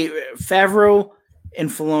 Favreau and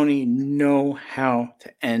Filoni know how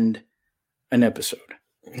to end an episode.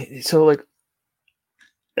 So, like,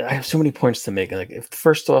 I have so many points to make. Like, if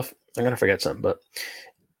first off, I'm gonna forget something, but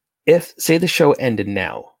if say the show ended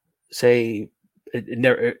now, say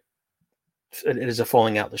it is a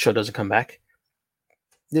falling out, the show doesn't come back,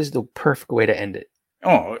 this is the perfect way to end it.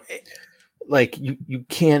 Like you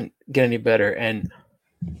can't get any better. And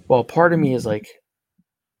well, part of me is like,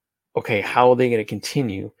 okay, how are they going to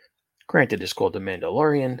continue? Granted, it's called The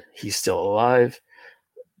Mandalorian. He's still alive.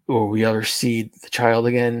 Will we ever see the child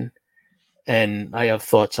again? And I have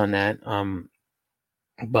thoughts on that.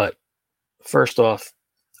 But first off,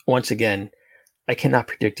 once again, I cannot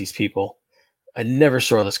predict these people. I never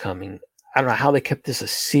saw this coming. I don't know how they kept this a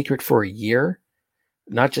secret for a year.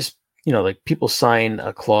 Not just, like people sign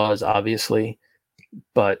a clause, obviously,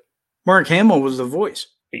 but Mark Hamill was the voice.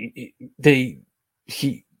 They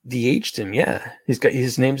de-aged him. Yeah, he's got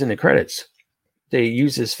his name's in the credits. They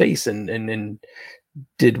used his face and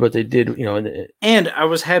did what they did. And I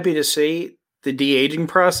was happy to see the de-aging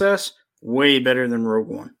process way better than Rogue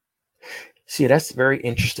One. See, that's very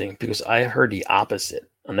interesting because I heard the opposite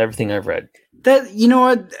on everything I've read. That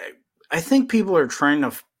what I think people are trying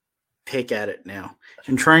to pick at it now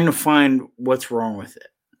and trying to find what's wrong with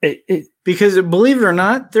it. Because believe it or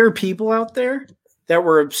not, there are people out there that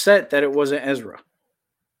were upset that it wasn't Ezra.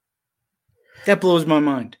 That blows my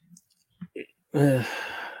mind. I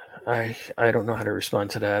don't know how to respond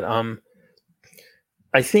to that.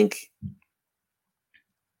 I think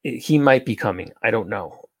he might be coming. I don't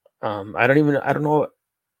know. I don't know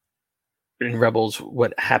in Rebels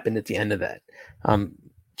what happened at the end of that.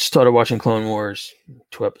 Started watching Clone Wars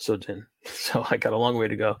 2 episodes in, so I got a long way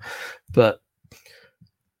to go. But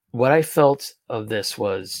what I felt of this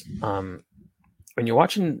was when you're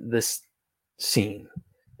watching this scene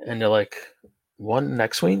and they're like one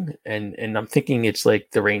X-Wing, and I'm thinking it's like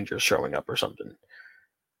the Rangers showing up or something.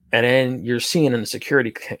 And then you're seeing in the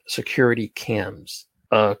security cams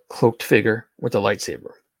a cloaked figure with a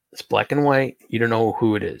lightsaber. It's black and white. You don't know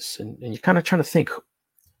who it is. And you're kind of trying to think,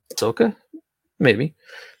 Ahsoka? Maybe.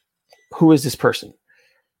 Who is this person?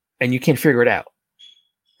 And you can't figure it out.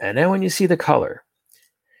 And then when you see the color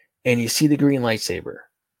and you see the green lightsaber,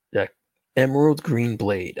 the emerald green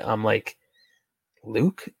blade, I'm like,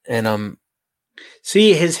 Luke? And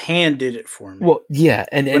see, his hand did it for me. Well, yeah.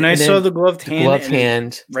 And when I saw the gloved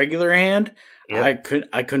hand, regular hand, yep.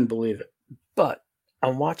 I couldn't believe it. But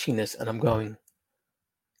I'm watching this and I'm going,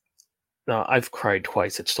 no, I've cried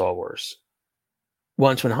twice at Star Wars.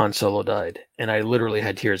 Once when Han Solo died, and I literally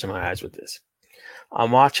had tears in my eyes with this. I'm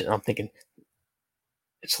watching, and I'm thinking,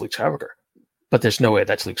 it's Luke Skywalker. But there's no way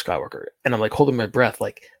that's Luke Skywalker. And I'm like holding my breath,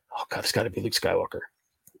 like, oh God, it's got to be Luke Skywalker.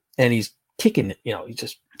 And he's kicking, he's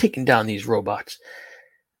just taking down these robots.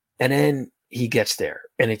 And then he gets there,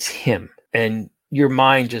 and it's him. And your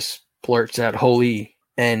mind just blurts out, holy,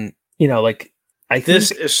 and, I think this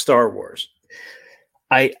is Star Wars.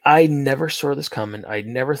 I never saw this coming. I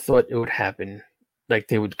never thought it would happen. Like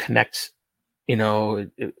they would connect,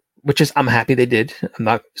 which is, I'm happy they did.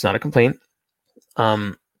 It's not a complaint.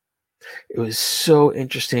 It was so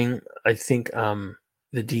interesting. I think the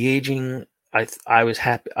de-aging, I was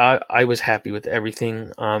happy. I was happy with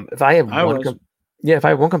everything. If I have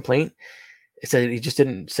one complaint, it's that he just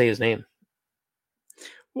didn't say his name.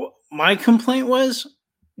 Well, my complaint was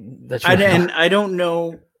I don't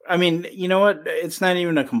know. I mean, you know what? It's not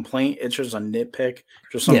even a complaint. It's just a nitpick,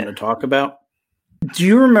 just something to talk about. Do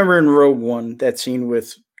you remember in Rogue One that scene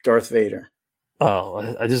with Darth Vader? Oh,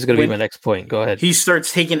 this is going to be my next point. Go ahead. He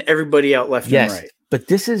starts taking everybody out left and right. But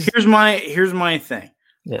this is here's my thing.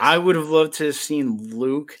 Yes. I would have loved to have seen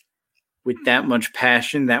Luke with that much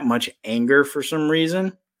passion, that much anger for some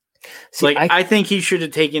reason. See, I think he should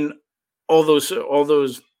have taken all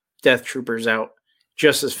those Death Troopers out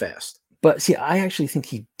just as fast. But see, I actually think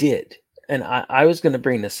he did. And I was going to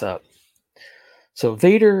bring this up. So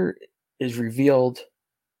Vader is revealed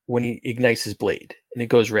when he ignites his blade and it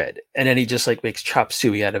goes red. And then he just makes chop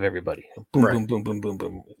suey out of everybody. Boom, boom, boom, boom, boom,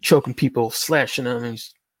 boom. Choking people, slashing them. And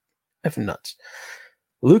he's effing nuts.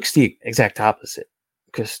 Luke's the exact opposite,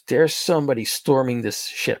 because there's somebody storming this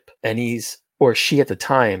ship, and he's, or she at the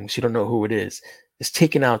time, so you don't know who it is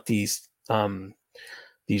taking out these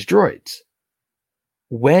droids.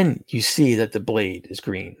 When you see that the blade is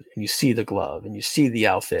green, and you see the glove, and you see the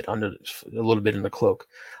outfit under a little bit in the cloak,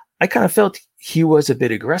 I kind of felt he was a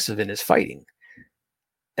bit aggressive in his fighting.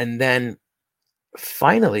 And then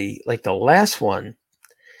finally, like the last one,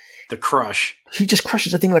 the crush, he just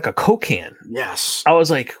crushes the thing like a Coke can. Yes. I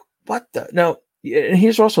was like, what the? Now, and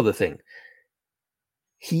here's also the thing.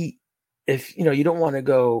 If you don't want to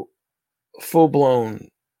go full blown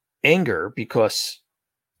anger because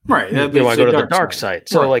right, you want to go to the dark side.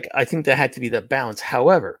 So like, I think that had to be the balance.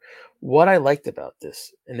 However, what I liked about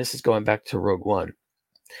this, and this is going back to Rogue One,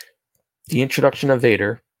 the introduction of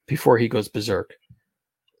Vader before he goes berserk,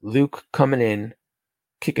 Luke coming in,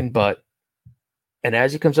 kicking butt, and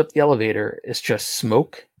as he comes up the elevator, it's just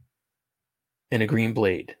smoke and a green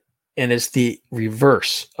blade. And it's the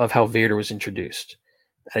reverse of how Vader was introduced.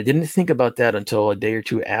 I didn't think about that until a day or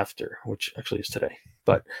two after, which actually is today.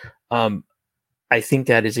 But I think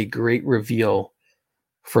that is a great reveal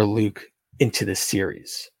for Luke into this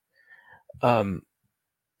series.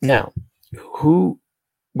 Now,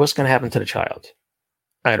 what's going to happen to the child?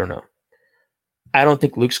 I don't know. I don't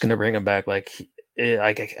think Luke's going to bring him back. Like,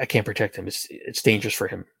 I can't protect him. It's dangerous for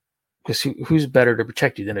him. Because who's better to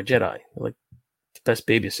protect you than a Jedi? Like, the best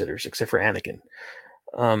babysitters, except for Anakin.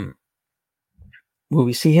 Will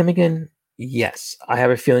we see him again? Yes. I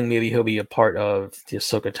have a feeling maybe he'll be a part of the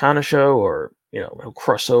Ahsoka Tano show, or he'll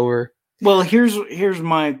cross over. Well, here's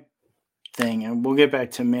my thing, and we'll get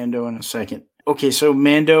back to Mando in a second. Okay, so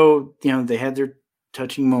Mando, they had their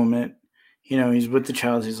touching moment. He's with the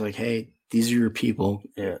child. He's like, hey, these are your people.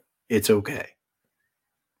 Yeah. It's okay.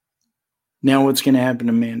 Now what's going to happen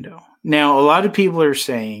to Mando? Now, a lot of people are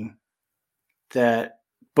saying that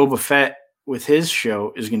Boba Fett with his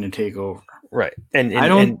show is going to take over. Right. And I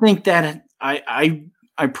don't think that I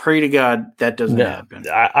pray to God that doesn't happen.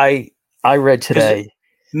 I read today.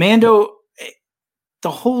 Mando, the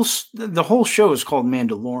whole show is called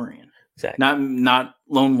Mandalorian. Exactly. Not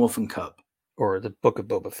Lone Wolf and Cub. Or the Book of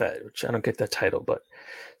Boba Fett, which I don't get that title, but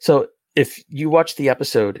so if you watch the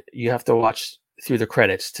episode, you have to watch through the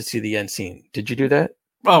credits to see the end scene. Did you do that?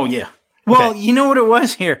 Oh yeah. Well, you know what it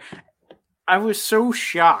was here? I was so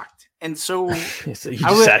shocked and so, so you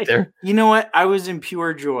just sat there. You know what? I was in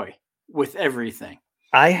pure joy with everything.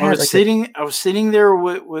 I was sitting there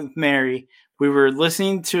with Mary. We were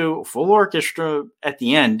listening to full orchestra at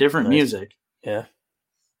the end, different music. Yeah.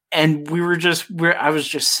 And I was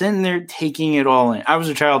just sitting there taking it all in. I was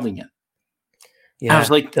a child again. Yeah, I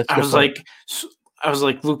was like,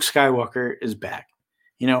 Luke Skywalker is back.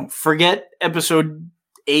 Forget episode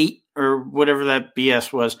 8 or whatever that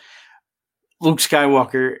BS was. Luke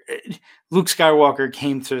Skywalker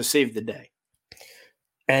came to save the day.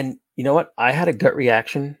 And you know what? I had a gut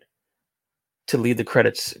reaction to leave the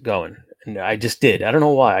credits going. And I just did. I don't know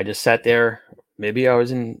why. I just sat there. Maybe I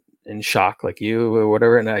was in shock like you or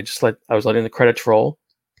whatever. And I was letting the credits roll.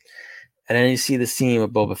 And then you see the scene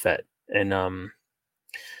with Boba Fett and I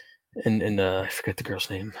forget the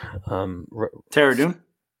girl's name. Cara Dune?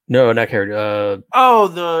 No, not Cara.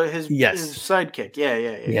 His sidekick.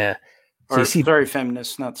 Yeah. So sorry,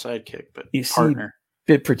 feminist, not sidekick, but you partner.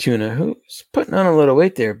 See Bib Fortuna, who's putting on a little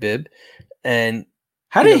weight there, Bib. And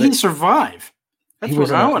how did he survive? He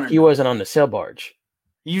wasn't on the sail barge.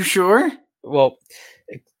 You sure? Well,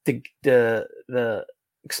 the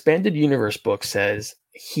expanded universe book says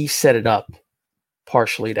he set it up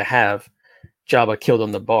partially to have Jabba killed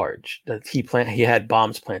on the barge. That he had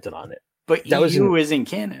bombs planted on it. But that isn't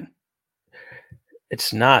canon.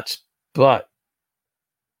 It's not, but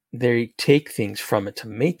they take things from it to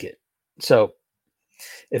make it. So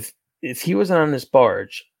if he wasn't on this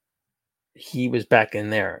barge, he was back in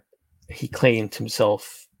there. He claimed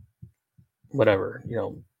himself, whatever,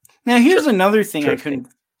 Now here's another thing I couldn't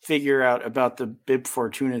figure out about the Bib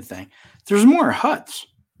Fortuna thing. There's more huts.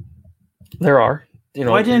 There are.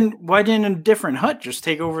 Why didn't a different hut just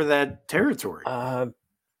take over that territory? I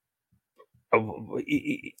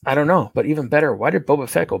don't know, but even better, why did Boba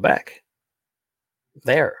Fett go back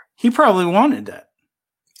there? He probably wanted that.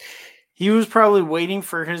 He was probably waiting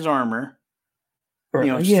for his armor.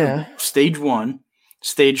 Stage 1.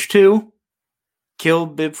 Stage 2, kill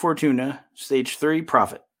Bib Fortuna. Stage 3,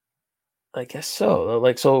 profit. I guess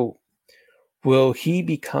so. So will he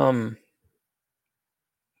become...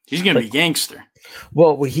 He's going to be gangster.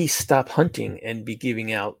 Well, will he stop hunting and be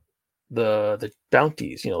giving out the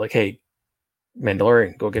bounties? Hey,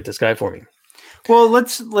 Mandalorian, go get this guy for me. Well,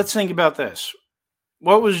 let's think about this.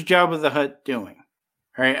 What was Jabba the Hutt doing?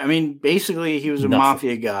 right? I mean, basically, he was a Nothing.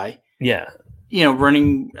 mafia guy. Yeah,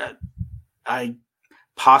 Running,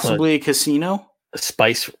 possibly a casino, a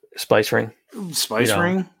spice ring. spice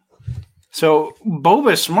ring. So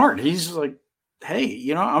Boba's smart. He's like,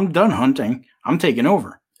 hey, I'm done hunting. I'm taking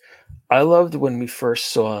over. I loved when we first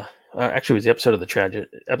saw. Actually, it was the episode of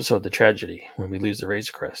the tragedy when we lose the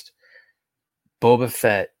Razor Crest. Boba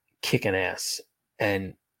Fett kicking ass,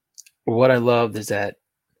 and what I loved is that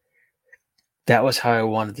was how I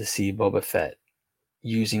wanted to see Boba Fett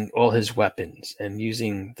using all his weapons and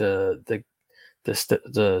using the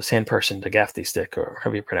sand person, the Gafty stick, or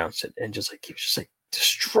however you pronounce it, and just like he was just like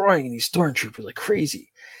destroying these stormtroopers like crazy.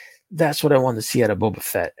 That's what I wanted to see out of Boba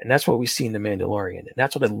Fett, and that's what we see in The Mandalorian, and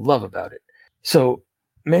that's what I love about it. So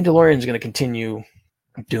Mandalorian is going to continue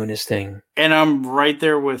doing his thing, and I'm right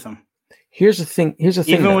there with him. Here's the thing.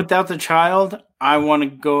 Even without the child, I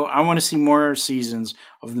want to see more seasons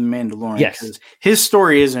of The Mandalorian. Yes, his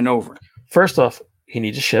story isn't over. First off, he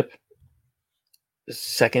needs a ship.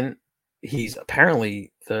 Second, he's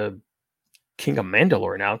apparently the king of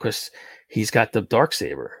Mandalore now because he's got the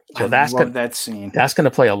Darksaber. So that scene. That's going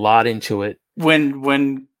to play a lot into it. When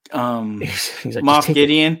he's like, Moff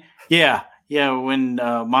Gideon, yeah, when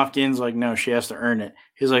Moff Gideon's like, no, she has to earn it.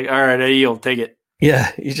 He's like, all right, you'll take it.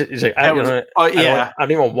 Yeah, he's like, I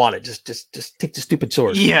don't even want it. Just take the stupid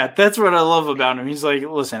sword. Yeah, that's what I love about him. He's like,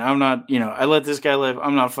 listen, I'm not, I let this guy live.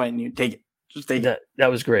 I'm not fighting you. Take it. Just take it.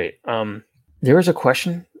 That was great. There is a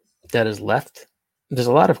question that is left. There's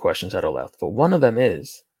a lot of questions that are left, but one of them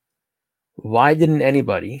is, why didn't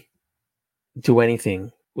anybody do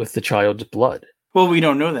anything with the child's blood? Well, we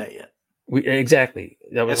don't know that yet. Exactly.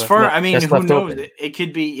 That was who knows? It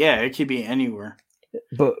could be, it could be anywhere.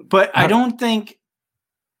 But I don't think.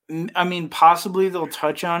 I mean, possibly they'll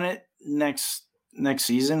touch on it next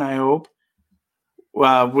season. I hope.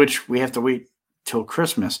 Which we have to wait till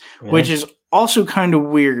Christmas, which is also kind of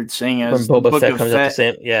weird, saying as when Boba Fett comes out the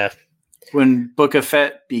same. Yeah. When Book of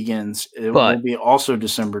Fett begins, it will be also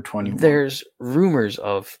December 21. There's rumors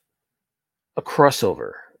of a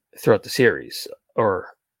crossover throughout the series or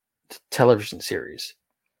the television series,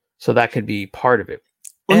 so that could be part of it.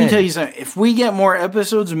 Let me tell you something. If we get more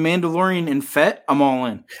episodes of Mandalorian and Fett, I'm all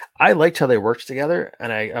in. I liked how they worked together,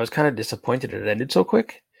 and I was kind of disappointed it ended so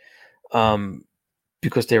quick,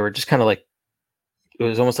 because they were just kind of like, it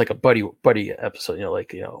was almost like a buddy episode,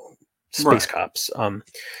 space cops. I'm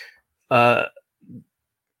gonna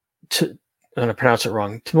pronounce it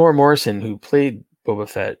wrong. Tamora Morrison, who played Boba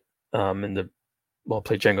Fett,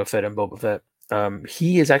 played Jango Fett and Boba Fett.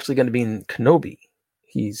 He is actually going to be in Kenobi.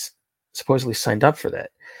 He's supposedly signed up for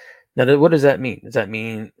that. Now, what does that mean? Does that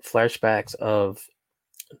mean flashbacks of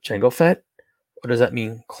Jango Fett, or does that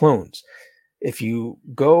mean clones? If you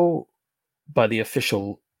go by the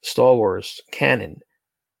official Star Wars canon,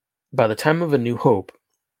 by the time of A New Hope,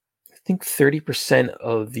 I think 30%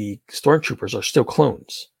 of the stormtroopers are still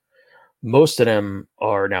clones. Most of them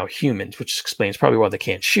are now humans, which explains probably why they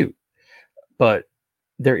can't shoot. But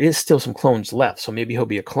there is still some clones left, so maybe he'll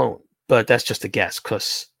be a clone. But that's just a guess,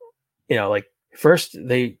 because, first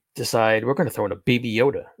they decide we're going to throw in a baby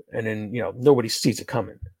Yoda, and then, nobody sees it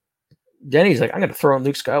coming. Then he's like, I'm going to throw in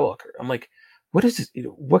Luke Skywalker. I'm like, what is this?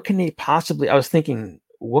 What can they possibly, I was thinking,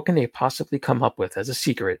 what can they possibly come up with as a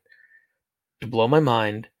secret to blow my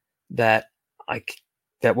mind that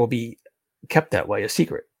will be kept that way, a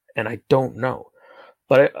secret? And I don't know.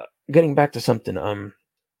 But getting back to something,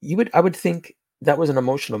 I would think that was an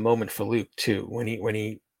emotional moment for Luke too, when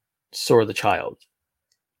he saw the child,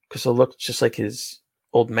 because it looked just like his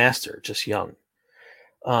old master, just young.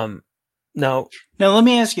 Now let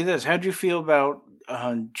me ask you this: how'd you feel about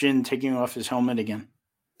Jin taking off his helmet again?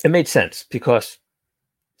 It made sense, because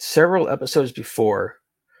several episodes before,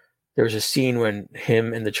 there was a scene when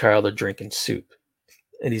him and the child are drinking soup,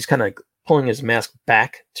 and he's kind of pulling his mask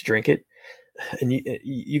back to drink it, and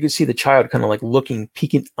you can see the child kind of like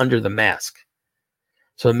peeking under the mask.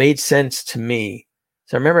 So it made sense to me.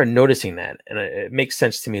 So I remember noticing that, and it makes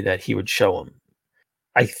sense to me that he would show him.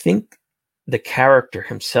 I think the character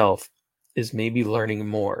himself is maybe learning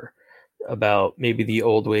more about maybe the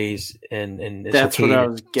old ways, and that's what I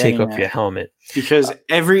was getting take off at. your helmet, because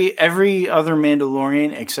every other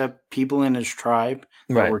Mandalorian except people in his tribe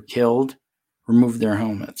that were killed removed their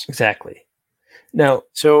helmets. Exactly. Now,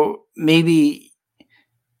 so maybe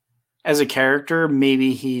as a character,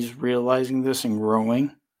 maybe he's realizing this and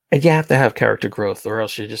growing. And you have to have character growth, or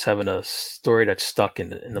else you're just having a story that's stuck in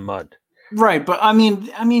the mud. Right, but I mean,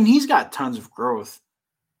 he's got tons of growth.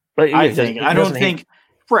 But I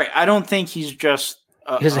don't think he's just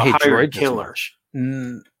a hired killer.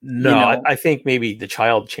 No, I think maybe the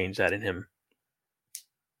child changed that in him.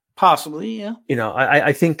 Possibly, yeah.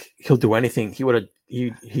 I think he'll do anything.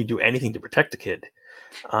 He'd do anything to protect the kid.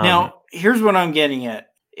 Now, here's what I'm getting at.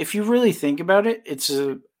 If you really think about it, it's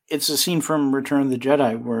a scene from Return of the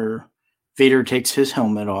Jedi where Vader takes his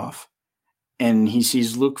helmet off and he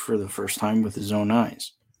sees Luke for the first time with his own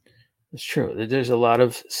eyes. It's true. There's a lot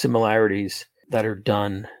of similarities that are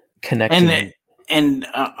done connecting. And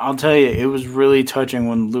I'll tell you, it was really touching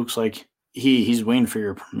when Luke's like, he's waiting for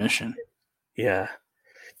your permission. Yeah.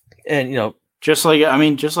 And, just like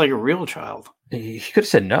a real child. He could have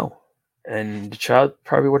said no. And the child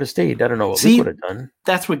probably would have stayed. I don't know what Luke would have done.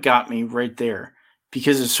 That's what got me right there.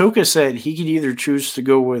 Because Ahsoka said he could either choose to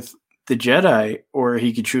go with the Jedi or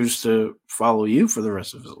he could choose to follow you for the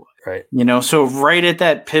rest of his life. Right. So right at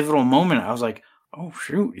that pivotal moment, I was like, oh,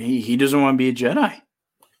 shoot, he doesn't want to be a Jedi.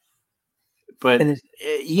 But,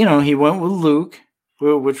 he went with Luke,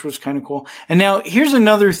 which was kind of cool. And now here's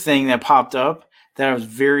another thing that popped up that I was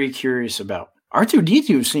very curious about.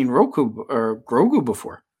 R2-D2 has seen Grogu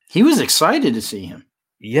before. He was excited to see him.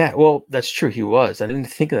 Yeah, well, that's true. He was. I didn't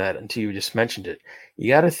think of that until you just mentioned it.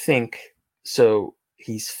 You got to think. So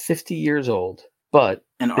he's 50 years old,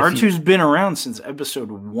 and R2's been around since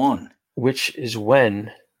episode 1, which is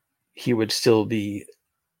when he would be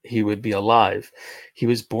alive. He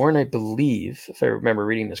was born, I believe, if I remember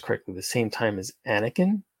reading this correctly, the same time as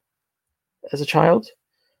Anakin as a child.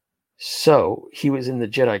 So he was in the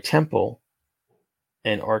Jedi Temple,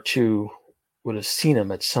 and R2 would have seen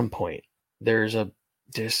him at some point. There's some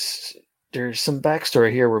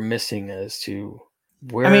backstory here we're missing as to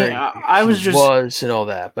where I was and all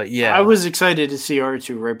that. But yeah, I was excited to see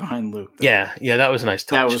R2 right behind Luke. Though. Yeah, that was a nice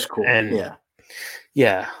touch. That was cool. And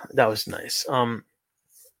yeah, that was nice.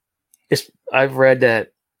 I've read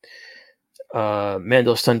that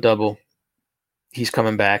Mando's stunt double, he's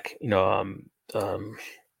coming back.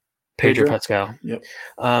 Pedro Pascal. Yep.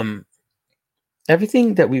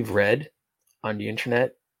 Everything that we've read on the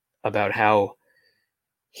internet about how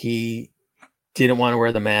he didn't want to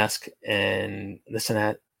wear the mask and this and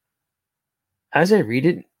that. As I read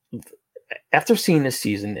it, after seeing this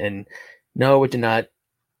season, and no, it did not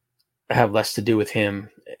have less to do with him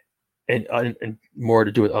and more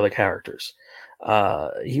to do with other characters.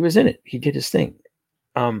 He was in it. He did his thing.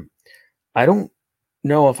 I don't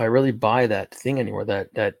know if I really buy that thing anymore,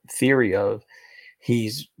 that theory of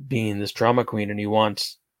he's being this drama queen and he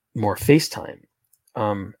wants more FaceTime.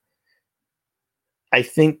 I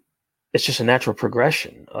think it's just a natural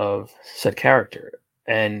progression of said character.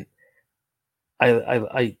 And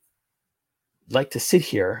I like to sit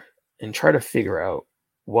here and try to figure out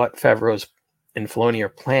what Favreau's and Filoni are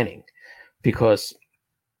planning, because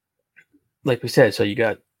like we said, so you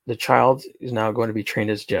got the child is now going to be trained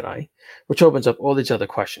as Jedi, which opens up all these other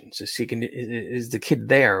questions. Is the kid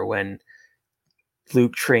there when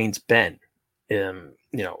Luke trains Ben?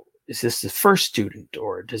 Is this the first student,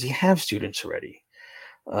 or does he have students already?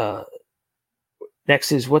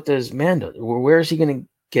 Next is, what does Mando? Where is he going to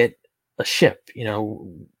get a ship?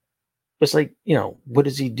 It's like, what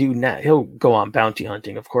does he do now? He'll go on bounty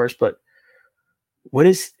hunting, of course, but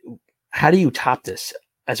how do you top this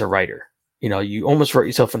as a writer? You almost wrote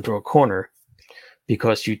yourself into a corner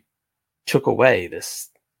because you took away this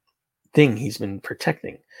thing he's been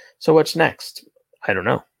protecting. So what's next? I don't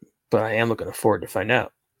know, but I am looking forward to find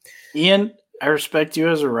out. Ian, I respect you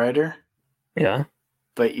as a writer. Yeah.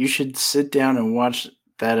 But you should sit down and watch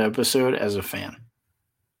that episode as a fan.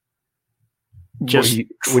 Just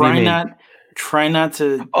try not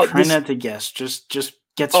to guess. Just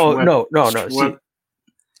get swept. Oh, no.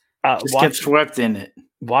 Get swept in it.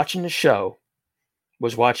 Watching the show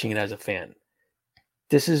was watching it as a fan.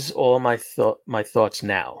 This is all my thoughts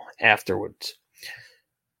now afterwards,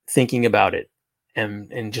 thinking about it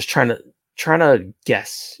and just trying to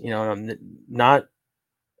guess. I'm not.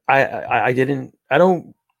 I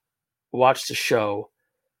don't watch the show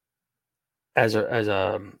as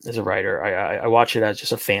a writer. I watch it as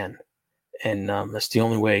just a fan, and that's the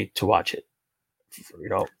only way to watch it.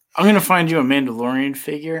 I'm gonna find you a Mandalorian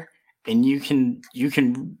figure, and you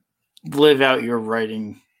can live out your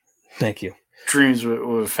writing. Thank you. Dreams with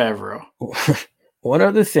Favreau. One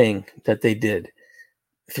other thing that they did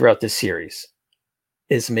throughout this series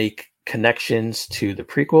is make connections to the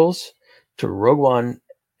prequels, to Rogue One,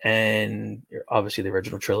 and obviously the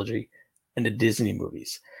original trilogy, and the Disney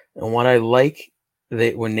movies. And what I like,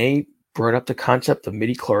 when they brought up the concept of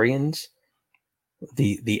midi-chlorians,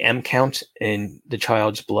 the M count in the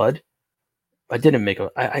child's blood, I didn't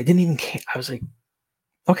even care. I was like,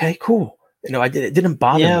 okay, cool. It didn't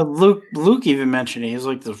bother me. Yeah, Luke even mentioned he's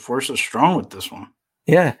like, the Force is strong with this one.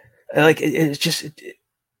 Yeah, like it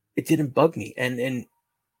didn't bug me. And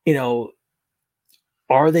you know,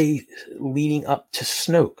 are they leading up to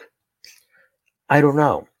Snoke? I don't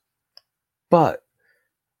know. But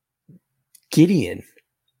Gideon,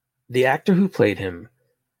 the actor who played him,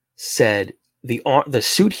 said the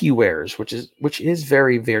suit he wears, which is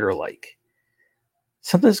very Vader-like,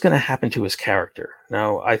 something's going to happen to his character.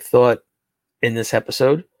 Now, I thought in this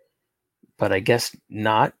episode, but I guess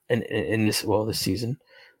not in this season.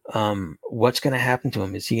 What's going to happen to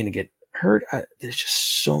him? Is he going to get hurt? There's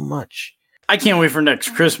just so much. I can't wait for next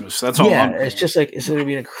Christmas. That's all. Yeah, it's just like it's going to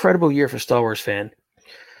be an incredible year for Star Wars fan.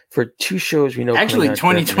 For two shows we know. Actually,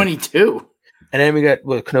 2022. And then we got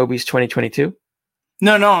Kenobi's 2022.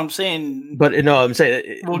 No, I'm saying. But no, I'm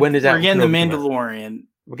saying when is that? We're getting the Mandalorian.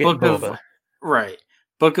 We're getting Boba. Right.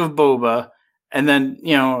 Book of Boba. And then,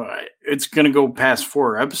 it's going to go past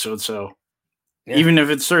 4 episodes. So even if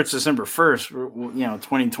it starts December 1st,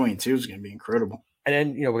 2022 is going to be incredible. And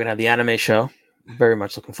then, we're going to have the anime show. Very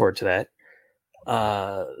much looking forward to that.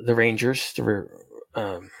 The Rangers,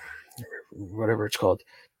 whatever it's called.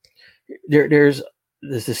 There's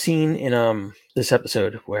a scene in this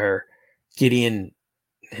episode where Gideon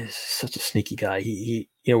is such a sneaky guy. He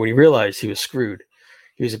when he realized he was screwed,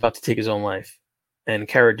 he was about to take his own life. And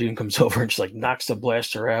Cara Dune comes over and just like knocks the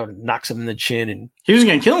blaster out and knocks him in the chin. And he was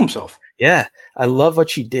going to kill himself. Yeah. I love what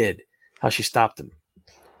she did, how she stopped him.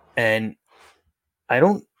 And I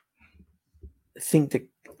don't know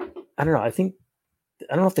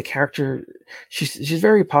if the character, she's a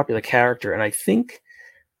very popular character. And I think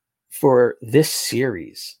for this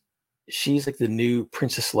series, she's like the new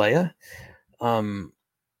Princess Leia.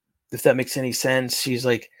 If that makes any sense, she's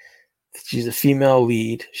a female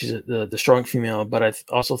lead. She's the strong female, but I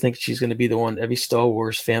also think she's going to be the one every Star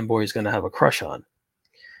Wars fanboy is going to have a crush on.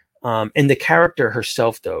 And the character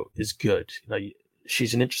herself, though, is good.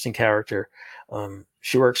 She's an interesting character.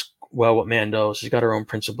 She works well with Mando. She's got her own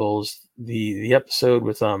principles. The episode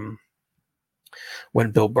with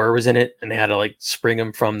when Bill Burr was in it, and they had to like spring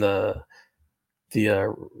him from the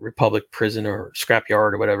Republic prison or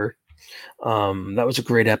scrapyard or whatever. That was a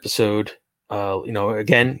great episode.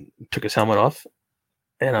 Again, took his helmet off,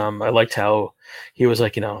 and I liked how he was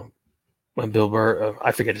like, when Bill Burr,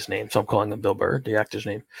 I forget his name, so I'm calling him Bill Burr, the actor's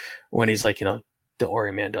name, when he's like, don't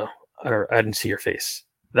worry, Mando, I didn't see your face.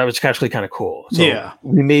 That was actually kind of cool. So yeah,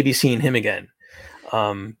 we may be seeing him again.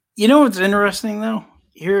 What's interesting though?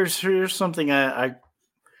 Here's something I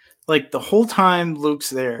like. The whole time Luke's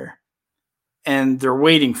there, and they're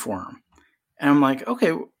waiting for him, and I'm like,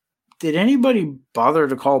 okay. Did anybody bother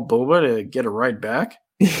to call Boba to get a ride back?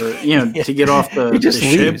 Or, to get off the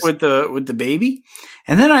ship with the baby?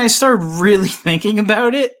 And then I started really thinking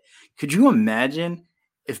about it. Could you imagine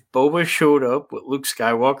if Boba showed up with Luke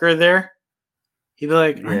Skywalker there? He'd be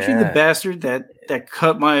like, aren't you the bastard that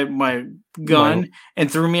cut my gun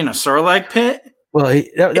and threw me in a Sarlacc pit? Well,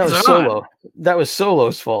 that was Solo. That was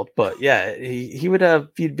Solo's fault. But yeah, he'd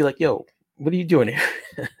be like, yo, what are you doing here?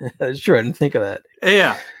 That's true. I didn't think of that.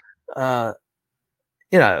 Yeah. But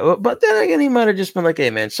then again, he might have just been like, hey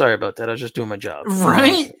man, sorry about that. I was just doing my job.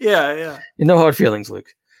 Right? Yeah. No hard feelings, Luke.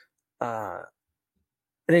 And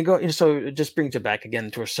then so it just brings it back again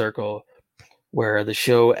to a circle where the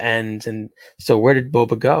show ends. And so where did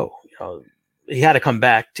Boba go? He had to come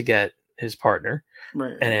back to get his partner.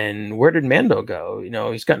 Right. And then where did Mando go?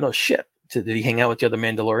 He's got no ship. Did he hang out with the other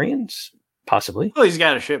Mandalorians? Possibly. Well, he's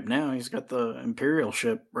got a ship now. He's got the Imperial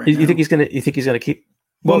ship right now. You think he's gonna keep?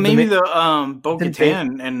 Well, maybe the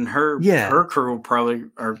Bo-Katan and her crew probably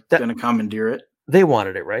are going to commandeer it. They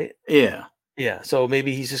wanted it, right? Yeah. Yeah. So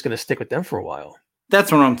maybe he's just going to stick with them for a while.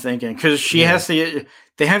 That's what I'm thinking. Because they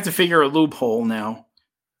have to figure a loophole now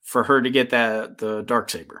for her to get the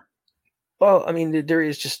Darksaber. Well, I mean, there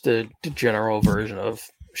is just the general version of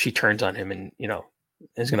she turns on him and,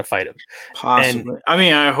 is going to fight him. Possibly.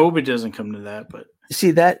 I hope it doesn't come to that, but.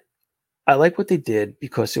 See, that, I like what they did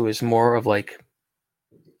because it was more of like,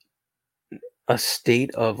 a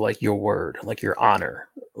state of like your word, like your honor,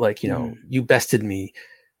 like, you bested me.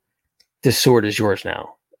 This sword is yours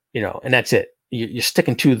now, and that's it. You're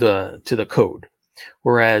sticking to the code.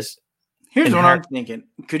 Whereas here's what I'm thinking.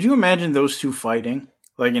 Could you imagine those two fighting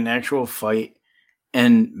like an actual fight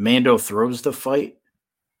and Mando throws the fight?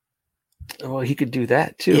 Well, he could do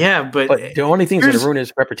that too. Yeah. But the only thing's going to ruin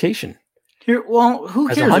his reputation. Who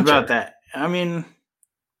cares about that?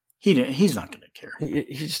 He's not going to care.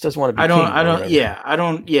 He just doesn't want to be. I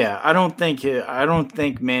don't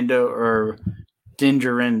think Mando or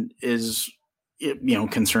Din is,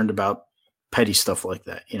 concerned about petty stuff like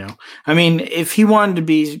that. If he wanted to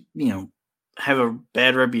be, have a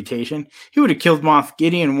bad reputation, he would have killed Moff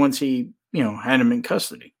Gideon once he, had him in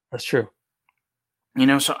custody. That's true.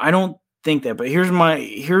 So I don't think that. But here's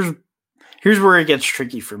where it gets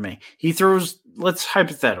tricky for me. Let's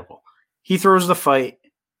hypothetical. He throws the fight.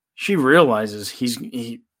 She realizes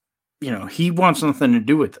he wants nothing to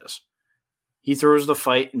do with this. He throws the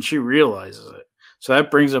fight and she realizes it. So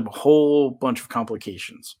that brings up a whole bunch of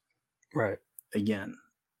complications. Right. Again.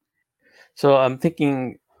 So I'm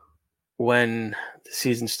thinking when the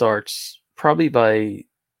season starts, probably by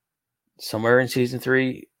somewhere in season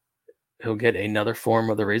 3, he'll get another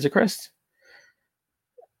form of the Razor Crest.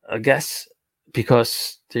 I guess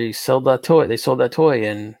because they sold that toy,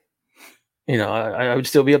 and I would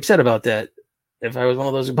still be upset about that if I was one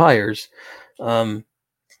of those buyers. But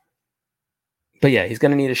yeah, he's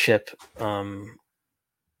gonna need a ship.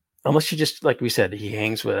 Unless you just, like we said, he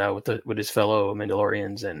hangs with his fellow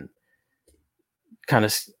Mandalorians and kind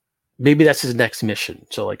of maybe that's his next mission.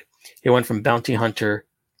 So like he went from bounty hunter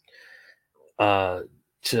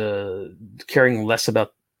to caring less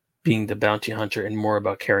about being the bounty hunter and more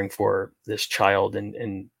about caring for this child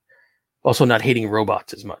and also not hating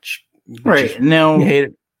robots as much. Right. Now,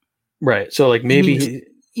 right. So like maybe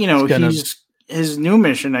his new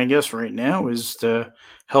mission, I guess, right now is to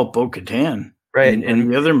help Bo-Katan. Right. And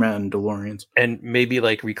the other Mandalorians. And maybe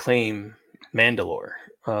like reclaim Mandalore,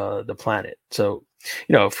 the planet. So,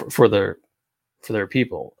 for their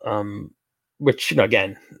people, which,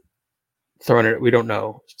 again, throwing it, we don't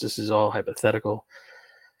know. This is all hypothetical.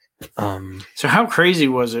 So how crazy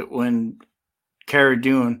was it when Cara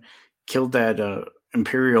Dune killed that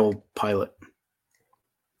Imperial pilot?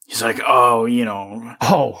 He's like, I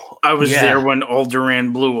was there when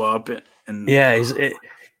Alderaan blew up. And yeah,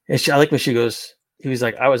 I like when she goes, he was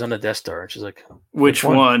like, I was on the Death Star. And she's like, which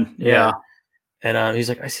one? Yeah. And he's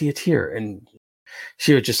like, I see a tear. And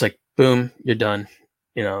she was just like, boom, you're done.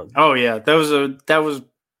 Oh yeah. That was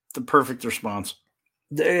the perfect response.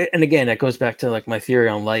 And again, that goes back to like my theory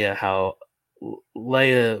on Leia, how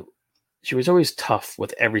Leia, she was always tough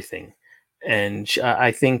with everything. And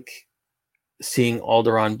I think seeing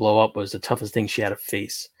Alderaan blow up was the toughest thing she had to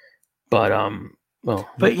face. But,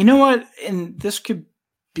 but you know what? And this could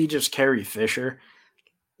be just Carrie Fisher.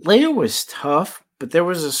 Leia was tough, but there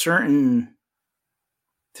was a certain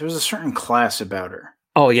class about her.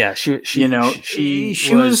 Oh yeah, she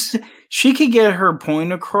could get her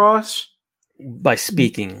point across by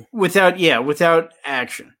speaking without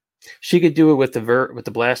action. She could do it with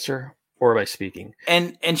the blaster or by speaking,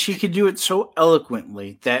 and she could do it so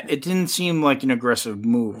eloquently that it didn't seem like an aggressive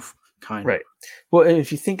move. Kind of. Right. Well, and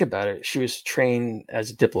if you think about it, she was trained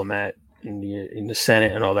as a diplomat in the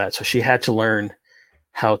Senate and all that, so she had to learn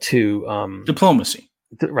how to diplomacy.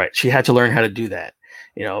 Right. She had to learn how to do that,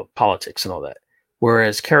 politics and all that.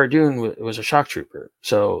 Whereas Cara Dune was a shock trooper,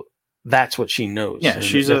 so that's what she knows. Yeah, and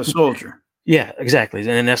she's a soldier. Yeah, exactly,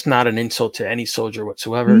 and that's not an insult to any soldier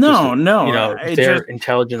whatsoever. No, they're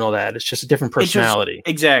intelligent, all that. It's just a different personality.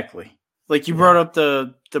 Exactly. Like you brought up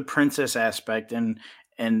the princess aspect, and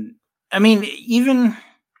I mean,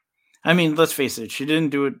 let's face it, she didn't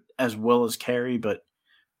do it as well as Carrie, but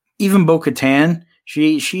even Bo-Katan,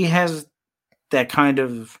 she has that kind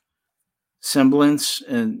of semblance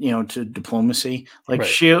and to diplomacy. Like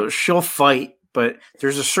right. she'll fight, but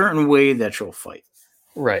there's a certain way that she'll fight.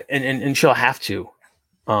 Right. And she'll have to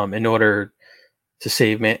in order to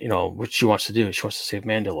save what she wants to do. She wants to save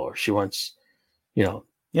Mandalore. She wants she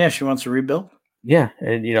wants to rebuild. Yeah,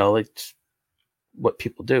 and like what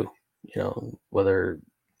people do, whether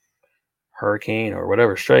hurricane or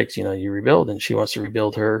whatever strikes, you rebuild, and she wants to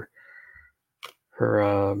rebuild her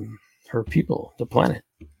people, the planet.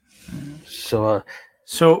 So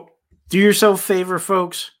do yourself a favor,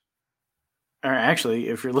 folks. Or actually,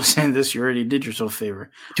 if you're listening to this, you already did yourself a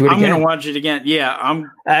favor. I'm going to watch it again. Yeah,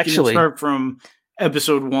 I'm actually start from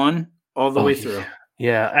episode 1 all the way through.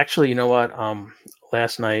 Yeah, actually, you know what?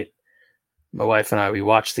 Last night, my wife and I, we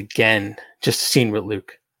watched again, just a scene with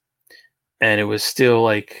Luke, and it was still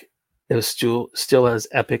still as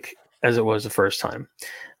epic as it was the first time.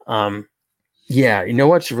 Yeah, you know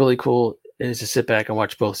what's really cool is to sit back and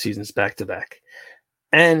watch both seasons back to back.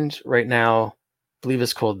 And right now, I believe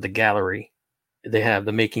it's called The Gallery. They have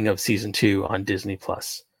the making of season 2 on Disney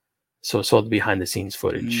Plus. So it's all the behind the scenes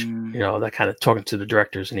footage, that kind of talking to the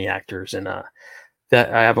directors and the actors. And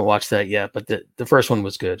that I haven't watched that yet, but the first one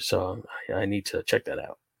was good. So I need to check that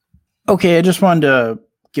out. Okay. I just wanted to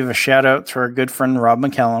give a shout out to our good friend, Rob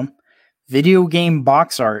McCallum. Video game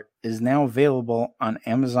box art is now available on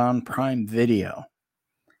Amazon Prime Video.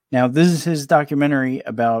 Now, this is his documentary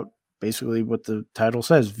about basically what the title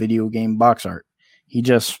says, video game box art. He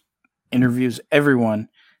just interviews everyone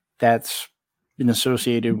that's, been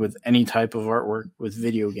associated with any type of artwork with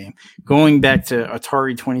video game, going back to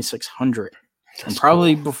Atari 2600 and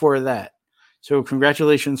probably before that. So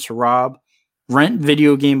congratulations to Rob. Rent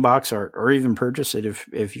video game box art or even purchase it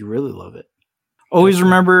if you really love it. Always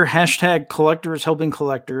remember #collectors helping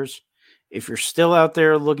collectors. If you're still out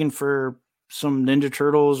there looking for some Ninja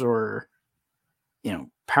Turtles or,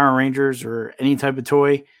 Power Rangers or any type of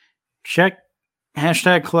toy, check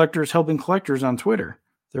 #collectors helping collectors on Twitter.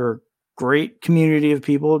 They're a great community of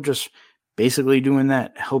people just basically doing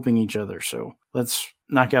that, helping each other. So let's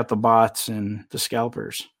knock out the bots and the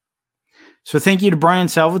scalpers. So thank you to Brian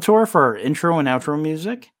Salvatore for our intro and outro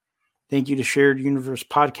music. Thank you to Shared Universe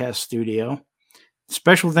Podcast Studio.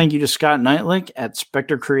 Special thank you to Scott Knightlick at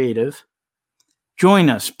Spectre Creative. Join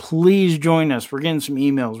us. Please join us. We're getting some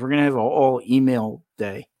emails. We're going to have an all email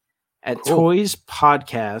day at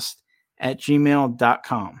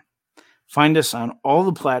toyspodcast@gmail.com. Find us on all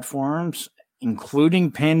the platforms,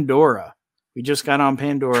 including Pandora. We just got on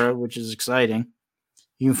Pandora, which is exciting.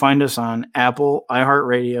 You can find us on Apple,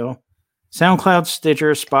 iHeartRadio, SoundCloud,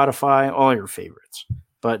 Stitcher, Spotify, all your favorites.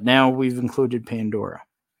 But now we've included Pandora.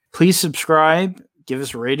 Please subscribe, give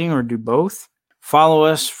us a rating, or do both. Follow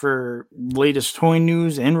us for latest toy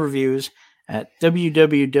news and reviews at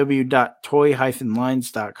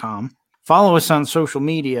www.toy-lines.com. Follow us on social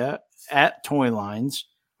media at Toylines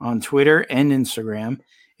on Twitter and Instagram.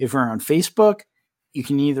 If we're on Facebook, you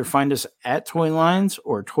can either find us at Toylines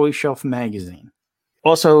or Toy Shelf Magazine.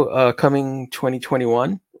 Also, coming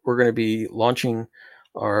 2021, we're going to be launching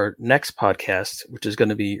our next podcast, which is going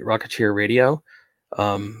to be Rocketeer Radio.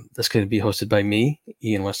 That's going to be hosted by me,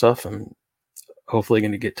 Ian Westhoff. I'm hopefully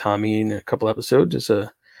going to get Tommy in a couple episodes as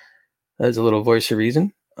a little voice of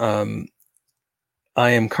reason. I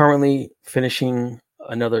am currently finishing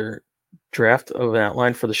another draft of an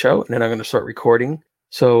outline for the show, and then I'm going to start recording.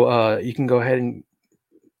 So you can go ahead and,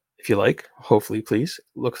 if you like, hopefully, please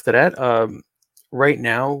look for that. Right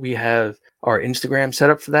now, we have our Instagram set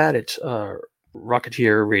up for that. It's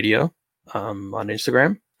Rocketeer Radio on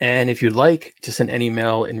Instagram. And if you'd like to send an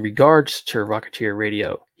email in regards to Rocketeer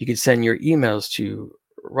Radio, you can send your emails to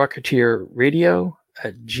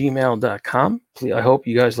rocketeerradio@gmail.com. I hope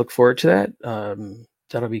you guys look forward to that.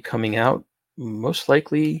 That'll be coming out most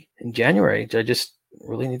likely in January. I just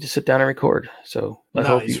really need to sit down and record. So I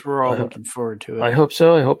hope we're all looking forward to it. I hope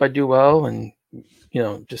so. I hope I do well. And,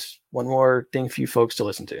 just one more thing for you folks to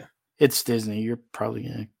listen to. It's Disney. You're probably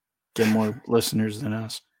going to get more listeners than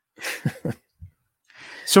us.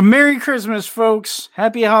 So Merry Christmas, folks.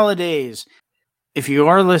 Happy holidays. If you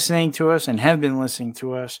are listening to us and have been listening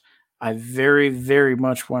to us, I very, very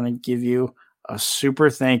much want to give you a super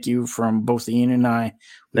thank you from both Ian and I.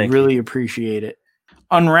 We really appreciate it.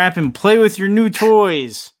 Unwrap and play with your new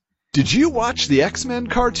toys. Did you watch the X-Men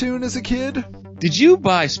cartoon as a kid? Did you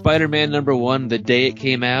buy Spider-Man #1 the day it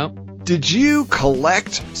came out? Did you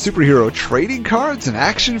collect superhero trading cards and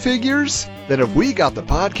action figures? Then have we got the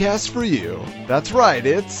podcast for you. That's right,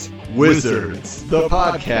 it's Wizards, the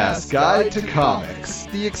podcast guide to comics.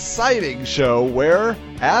 The exciting show where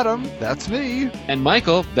Adam, that's me, and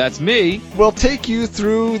Michael, that's me, will take you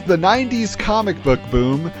through the 90s comic book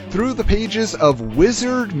boom through the pages of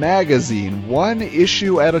Wizard magazine, one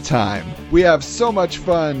issue at a time. We have so much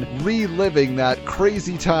fun reliving that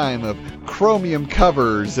crazy time of chromium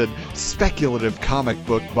covers and speculative comic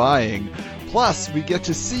book buying. Plus, we get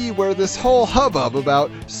to see where this whole hubbub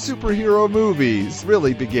about superhero movies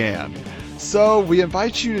really began. So, we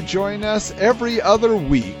invite you to join us every other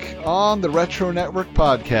week on the Retro Network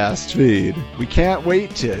podcast feed. We can't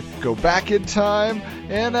wait to go back in time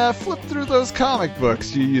and flip through those comic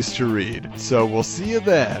books you used to read. So, we'll see you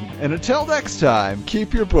then. And until next time,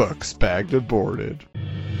 keep your books bagged and boarded.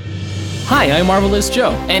 Hi, I'm Marvelous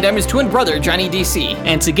Joe. And I'm his twin brother, Johnny DC.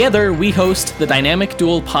 And together we host the Dynamic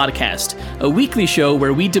Duel Podcast, a weekly show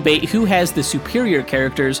where we debate who has the superior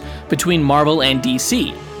characters between Marvel and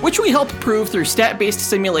DC. Which we help prove through stat-based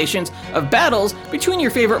simulations of battles between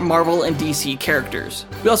your favorite Marvel and DC characters.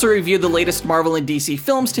 We also review the latest Marvel and DC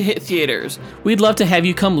films to hit theaters. We'd love to have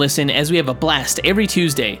you come listen as we have a blast every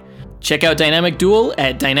Tuesday. Check out Dynamic Duel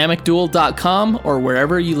at dynamicduel.com or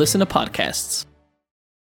wherever you listen to podcasts.